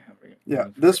stream, bro. yeah,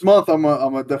 waiting for this it. month I'm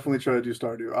gonna definitely try to do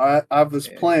Stardew. I have this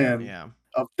Yeah. plan Yeah.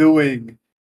 of doing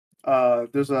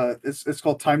it's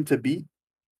called Time to Beat.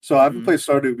 So I haven't Mhm. played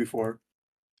Stardew before,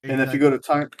 and if you go to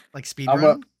time, like speed I'm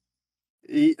run.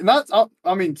 not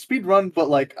I mean speed run, but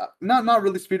like not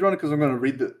really speed run because I'm gonna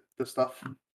read the stuff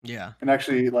Yeah. and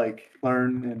actually like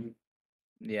learn and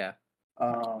Yeah,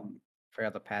 um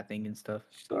forgot the pathing and stuff.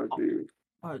 Stardew.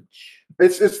 Fudge.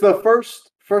 It's the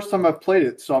first time I've played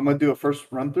it, so I'm gonna do a first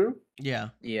run through. Yeah.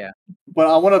 Yeah, But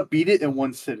I want to beat it in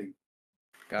one sitting.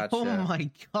 gotcha. Oh my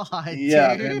god,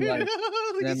 Yeah. dude. And then,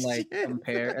 like- Holy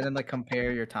then like shit.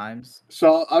 compare your times.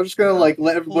 So I'm just gonna like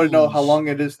let everybody know Holy how long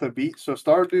it is to beat. So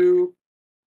Stardew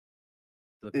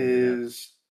Looking it up.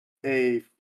 is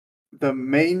the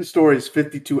main story is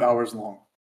 52 hours long.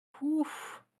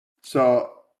 Oof.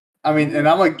 So I mean, and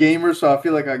I'm a gamer, so I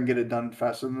feel like I can get it done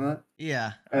faster than that.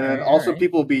 Yeah. And then Alright, also alright.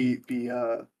 people be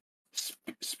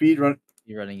speed run.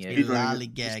 You're running it. Speed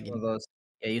running it. Use some of Lollygagging. those.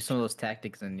 Yeah, use some of those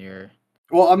tactics in your.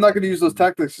 Well, I'm not gonna use those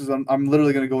tactics because I'm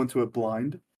literally gonna go into it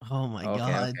blind. Oh my Okay,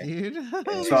 god, okay. dude. Yeah,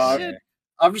 Holy So I- shit.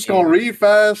 I'm just Yeah, gonna you- read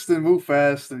fast and move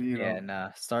fast, and you know. Yeah, nah. Are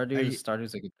you-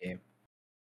 Stardew's a good game.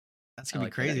 That's I gonna be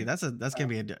like that crazy. game. That's gonna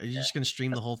be are you just gonna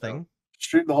stream the whole so- thing?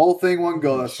 Stream the whole thing one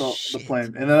go. Holy That's all the shit. plan,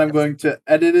 and then I'm going to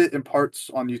edit it in parts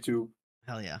on YouTube.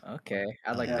 Hell yeah. Okay,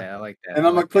 I Oh, like yeah. that. I like that. And I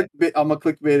I'm gonna like that. I'm gonna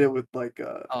clickbait it with like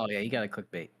Oh yeah, you gotta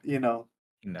clickbait. you know,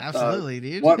 You know. Absolutely,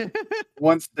 dude. what-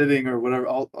 one sitting or whatever.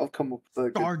 I'll come up with a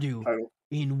good Stardew title.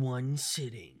 in one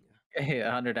sitting. Hey,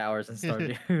 100 hours in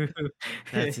Stardew.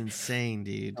 That's insane,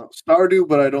 dude. Stardew,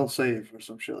 but I don't save or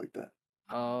some shit like that.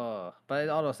 Oh, but it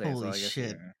auto saves. So Holy I guess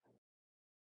shit.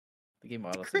 the game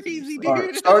auto saves. Crazy, Or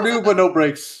dude. Stardew, but no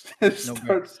breaks. No Start-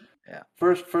 breaks. Yeah,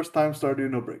 First time Stardew,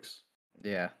 no breaks.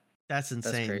 yeah. That's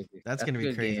insane. crazy. That's That's gonna a be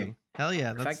good crazy. game. Hell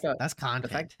yeah, The that's fact that- that's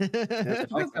content.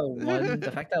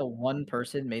 The fact that one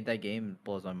person made that game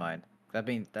blows my mind. That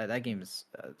game is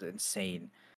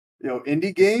insane. Yo, indie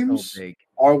It's games so big.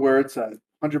 are where it's at.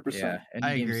 100%. Yeah, indie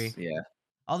I games, agree. Yeah,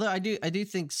 Although I do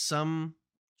think some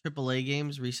AAA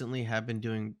games recently have been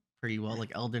doing pretty well,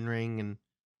 like Elden Ring and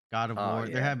God of Oh, War.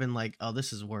 There yeah. have been like, oh,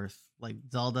 this is worth like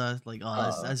Zelda, like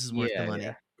this is worth the yeah, money.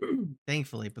 yeah.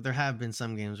 Thankfully, but there have been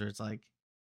some games where it's like,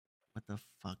 what the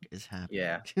fuck is happening?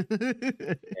 Yeah.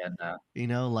 And You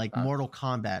know, like Uh, Mortal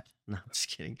Kombat. No, I'm just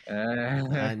kidding.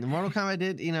 And Mortal Kombat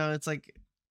did, you know, it's like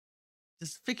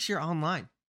just fix your online.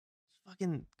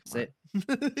 Fucking That's come on.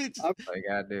 Just- that's all you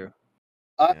gotta do.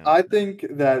 Yeah. I think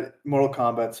that Mortal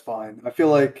Kombat's fine. I feel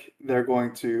like they're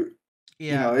going to,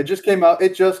 you know, it just came out.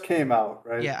 It just came out,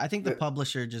 right? Yeah, I think the That-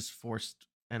 publisher just forced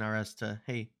NRS to,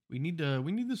 hey, we need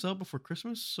this out before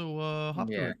Christmas, so hop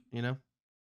to Yeah. it, you know?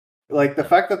 like the Yeah.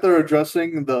 fact that they're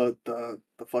addressing the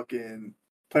fucking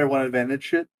player one advantage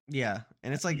shit. Yeah,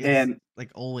 and it's And-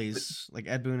 like always, like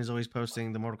Ed Boon is always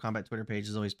posting, the Mortal Kombat Twitter page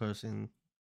is always posting.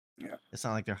 Yeah. It's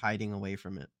not like they're hiding away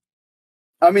from it.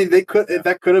 I mean, they could Yeah.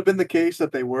 that could have been the case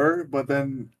that they were, but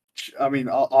then I mean,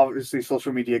 obviously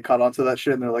social media caught onto that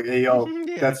shit and they're like, "Hey, yo,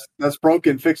 Yeah. that's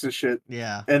broken. Fix this shit."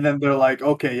 Yeah, And then they're like,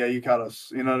 "Okay, yeah, you caught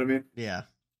us." You know what I mean? yeah.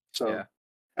 So Yeah.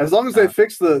 as long as they Nah.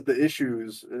 fix the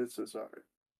issues, it's alright.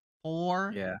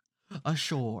 Or Yeah.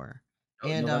 ashore. No-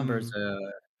 And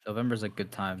November's a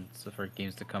good time for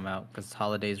games to come out because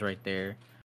holidays right there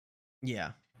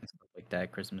yeah. and stuff like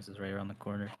that. Christmas is right around the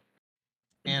corner.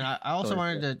 And I also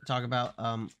Totally wanted to talk about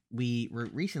we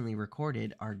recently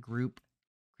recorded our group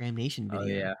CRAM Nation video. Oh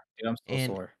yeah, dude, I'm so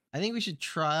And sore. I think we should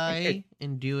try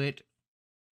and do it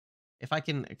if I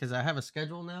can, because I have a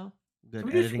schedule now. Good Can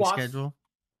we do editing squats? schedule.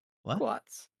 What?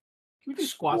 Squats. Can we do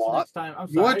squats Squat? next time? I'm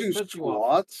You want sorry. to do cut you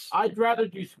off. squats? I'd rather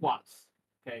do squats.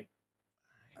 Okay.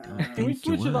 I don't Can we think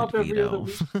you switch it would, up every other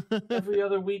Vito. Every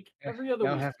other week. Every other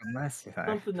That'll week. happen last time.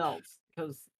 Something else.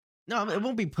 Because No, it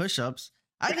won't be push-ups.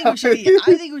 I think we should.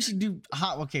 I think we should do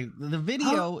hot. Okay, the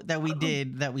video that we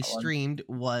did that we Hold on. streamed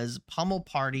was Pummel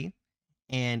Party,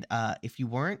 and if you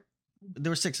weren't, there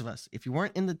were 6 of us. If you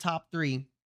weren't in the top 3,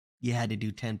 you had to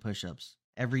do 10 push-ups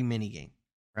every mini game,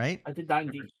 right? I did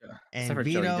 90. Except And for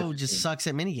Joey, Vito different just team. sucks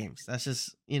at mini games. That's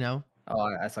just Oh,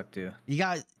 I suck too. you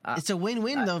got. I- It's a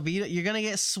win-win I- though, Vito. You're gonna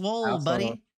get swole, also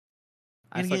buddy.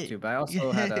 I Gonna suck get- too, but I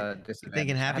also had a You disadvantage.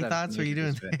 thinking I happy had a thoughts? What are you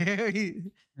major doing disadvantage.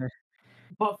 there?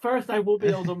 But first, I won't be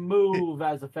able to move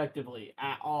as effectively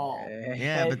at all. Yeah,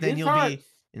 Okay, but then this you'll hurts. be,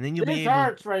 and then you'll This be able.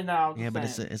 hurts right now. I'm Yeah, just but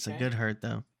saying, it's a okay? good hurt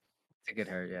though. It's a good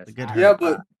hurt, yes. A good Ah, hurt. Yeah,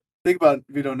 but think about it,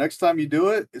 Vito. Next time you do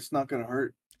it, it's not gonna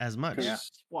hurt. As much. Yeah.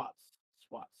 Squats.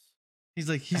 He's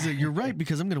like, you're right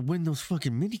because I'm gonna win those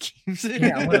fucking mini games.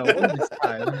 Yeah, I'm gonna win this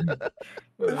time. I'm gonna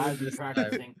win I've been this time.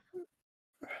 practicing.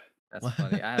 That's What?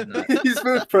 funny. I have not He's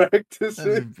been I've practicing.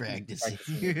 been practiced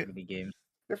practicing. mini games.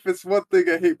 If it's one thing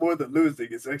I hate more than losing,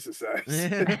 it's exercise.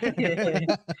 It's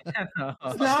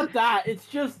not that. It's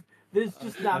just there's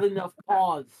just not enough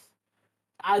pause.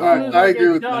 As Alright, soon as I I agree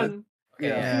get with that. done,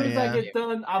 Okay, as soon as I get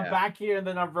done, I'm Yeah. back here and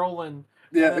then I'm rolling.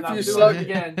 Yeah, And then if I'm you doing suck, it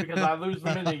again because I lose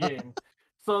the mini game.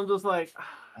 So I'm just like,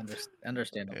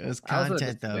 Understandable. It's I also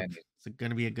content though. understand it. It's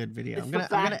gonna be a good video. it's I'm the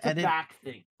gonna edit. back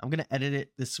thing. I'm gonna edit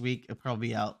it this week. It'll probably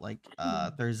be out like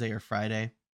Thursday or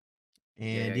Friday.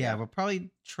 And yeah, yeah. we'll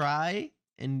probably try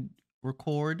and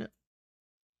record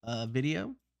a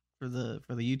video for the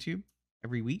YouTube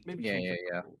every week. Maybe Yeah, change yeah, it.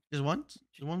 yeah. Just once,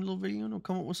 just one little video, and we'll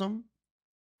come up with something.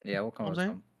 Yeah, we'll come Know up what with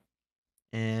I'm some.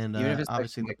 And Even if it's like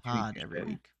obviously some, the like, 2v2 pod every shit.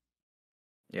 week.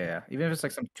 Yeah, even if it's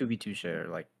like some 2v2 shit or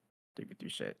like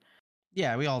 3v3 shit.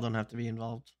 Yeah, we all don't have to be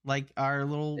involved. Like our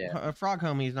little Yeah. frog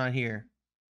homie's not here.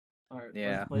 All right,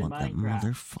 Yeah. let's play Want that Minecraft.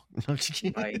 motherfucker? No, I'm just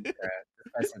kidding. Minecraft.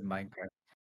 I said Minecraft.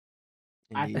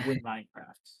 I Indeed. could win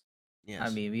Minecraft. Yes. I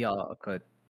mean, we all could.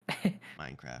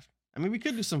 Minecraft. I mean, we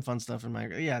could do some fun stuff in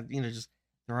Minecraft. Yeah, just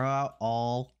throw out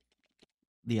all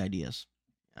the ideas.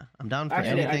 Yeah, I'm down for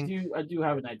Actually, anything I do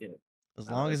have an idea. as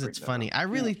long as bring it's that funny. up. I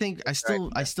really think I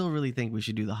idea. still really think we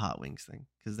should do the hot wings thing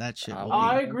because that shit. Hot Will Oh, be,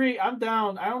 I agree. I'm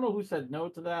down. I don't know who said no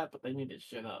to that, but they need to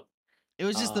shit up. it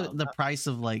was just the price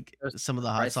of like some of the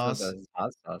hot Price of sauce. the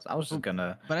hot sauce. I was just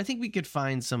gonna. But I think we could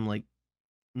find some like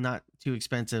not too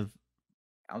expensive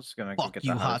I was just gonna fuck get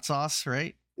you the hot sauce,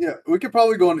 right? yeah, we could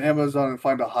probably go on Amazon and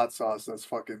find a hot sauce that's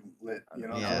fucking lit. You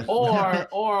know, Yeah.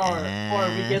 Or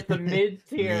we get the mid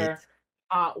tier Lit.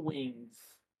 hot wings.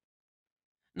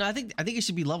 No, I think it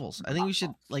should be levels. I think we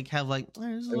should like have like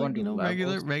there's We like wanna do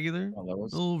regular levels?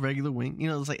 Levels? little regular wing. You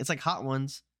know, it's like hot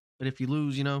ones. But if you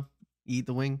lose, you eat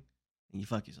the wing and you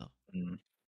fuck yourself. Mm.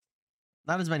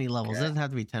 Not as many levels. It Okay. doesn't have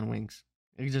to be 10 wings.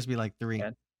 It could just be like 3.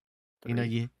 Okay. You know,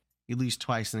 you lose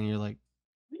twice and then you're like,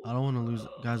 I don't want to lose,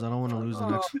 guys. I don't want to lose the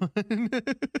next one.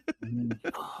 Mhm.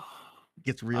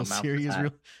 Gets real I'm out for serious. that.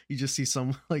 Real. You just see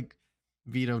some like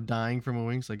Vito dying from a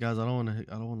wing. It's like, guys, I don't want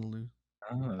to lose.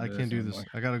 I can't do this.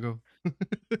 I gotta go.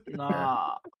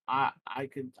 Nah, I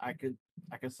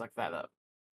could suck that up.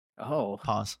 Oh,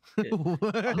 Pause. Yeah.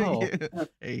 Oh.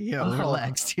 Hey, yo, Oh.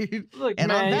 relax, dude. Look,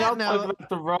 And on man, that y'all note, took that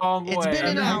the wrong way. It's been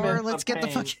an I hour. meant Let's get the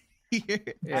pain. fuck here.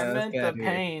 yeah. I let's meant get the out of here.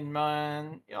 pain,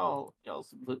 man. Y'all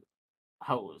some little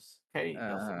hoes. Okay,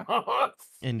 y'all some hoes.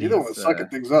 Indeed. either one's sucking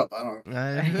things up. I don't.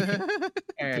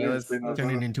 Alright, let's Turn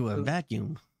it into a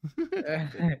vacuum.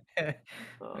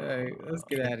 Alright, let's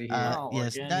get out of here.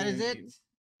 Yes, that is it.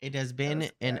 It has been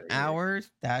Let's get an outta here. hour.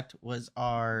 That was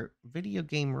our video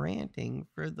game ranting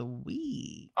for the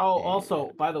week. Oh,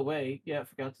 also, by the way, I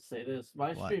forgot to say this.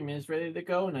 My What? stream is ready to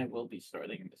go, and I will be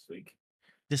starting this week.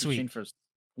 This He's week.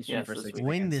 Yes, for this 6 week.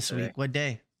 When seconds this today. week? What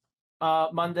day?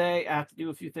 Monday, I have to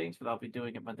do a few things, but I'll be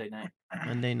doing it Monday night.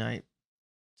 Monday night.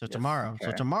 So Yes, tomorrow. So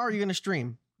okay. tomorrow you're gonna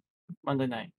stream. Monday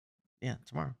night. Yeah,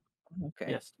 tomorrow.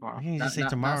 Okay. Yes, Why tomorrow. can't you just say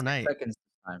tomorrow 6 night? seconds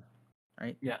this time,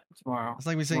 right? Yeah, tomorrow. It's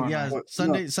like we say, Tomorrow yeah, night.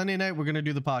 What? Sunday night we're gonna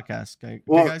do the podcast. Okay, okay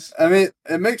Well, guys. I mean,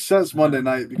 it makes sense Monday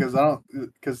night because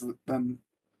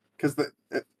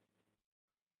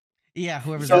Yeah,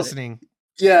 whoever's So- listening,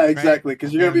 yeah, exactly,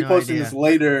 because you're They gonna be have no posting idea. this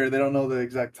later. They don't know the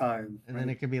exact time. and then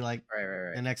it could be like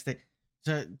Right. the next day.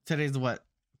 So today's what?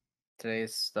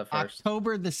 Today's the first.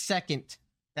 October the 2nd.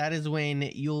 That is when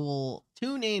you'll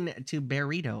tune in to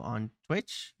Burrito on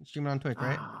Twitch. Streaming on Twitch,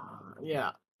 right?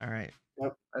 Yeah. All right.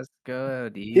 Let's go.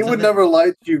 He would the- never lie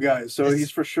to you guys, so This-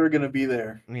 he's for sure gonna be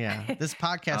there. Yeah. This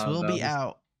podcast Oh, will no, be this-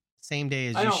 out same day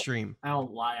as I you don't- stream. I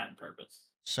don't lie on purpose.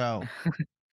 So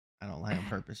I don't lie on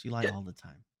purpose. You lie all the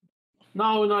time.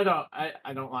 No, I don't.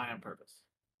 I don't lie on purpose.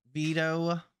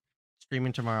 Vito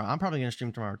streaming tomorrow. I'm probably gonna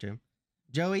stream tomorrow too.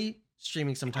 Joey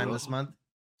streaming sometime this month.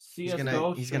 He's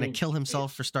CS:GO gonna stream. kill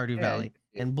himself for Stardew Yeah, Valley.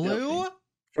 yeah, And Blue,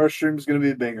 First stream's gonna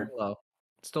be a banger. Hello.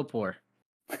 Still poor.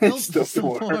 It's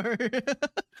still poor.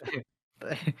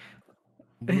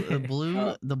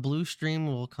 The blue stream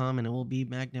will come and it will be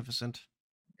magnificent.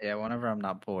 Yeah, whenever I'm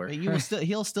not poor. But you will still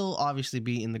he'll still obviously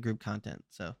be in the group content.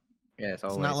 So Yes, it's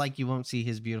always. not like you won't see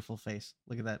his beautiful face.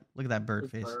 Look at that. Look at that bird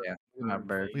face. Yeah, my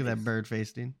bird. Look at that bird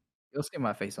face, dude. You'll see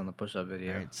my face on the push-up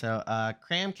video. All right. So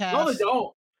Cramcast. No, they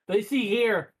don't. They see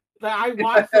here. That I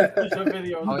watched the push-up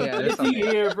videos. Oh, yeah, they there's some see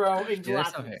here. here, bro. In Yeah, there's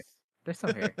some glasses. There's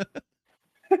some hair.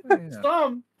 Yeah.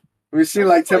 Some. We've seen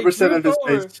like 10% of his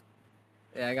face.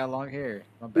 Yeah, I got long hair.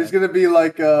 My He's bad. gonna be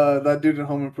like that dude in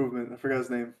Home Improvement. I forgot his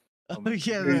name. Oh,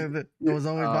 yeah, the was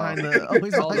always Oh. behind the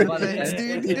always All behind the about the fence,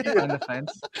 fence. dude. Behind the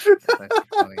fence. That's actually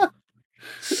funny.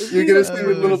 You're gonna see Uh, a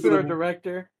little bit Producer or of.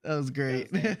 director. That was great.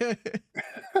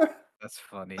 That's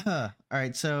funny. All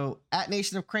right, so at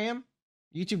Nation of Cram,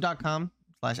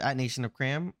 youtube.com/at Nation of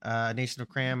Cram, Nation of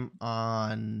Cram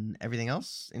on everything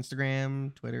else,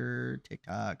 Instagram, Twitter,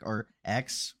 TikTok, or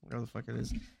X, whatever the fuck it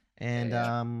is. And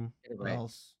Yeah. what Right.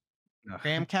 else?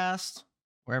 CRAMcast,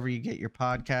 wherever you get your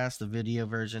podcast, the video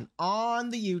version on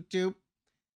the YouTube,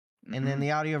 and then Mhm.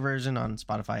 the audio version on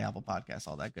Spotify, Apple Podcasts,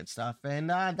 all that good stuff. And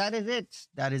that is it.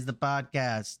 That is the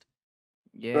podcast.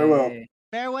 Farewell. Yay.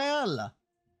 Farewell.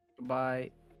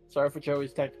 Goodbye. Sorry for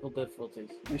Joey's technical difficulties.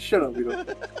 Hey, shut up, Vito.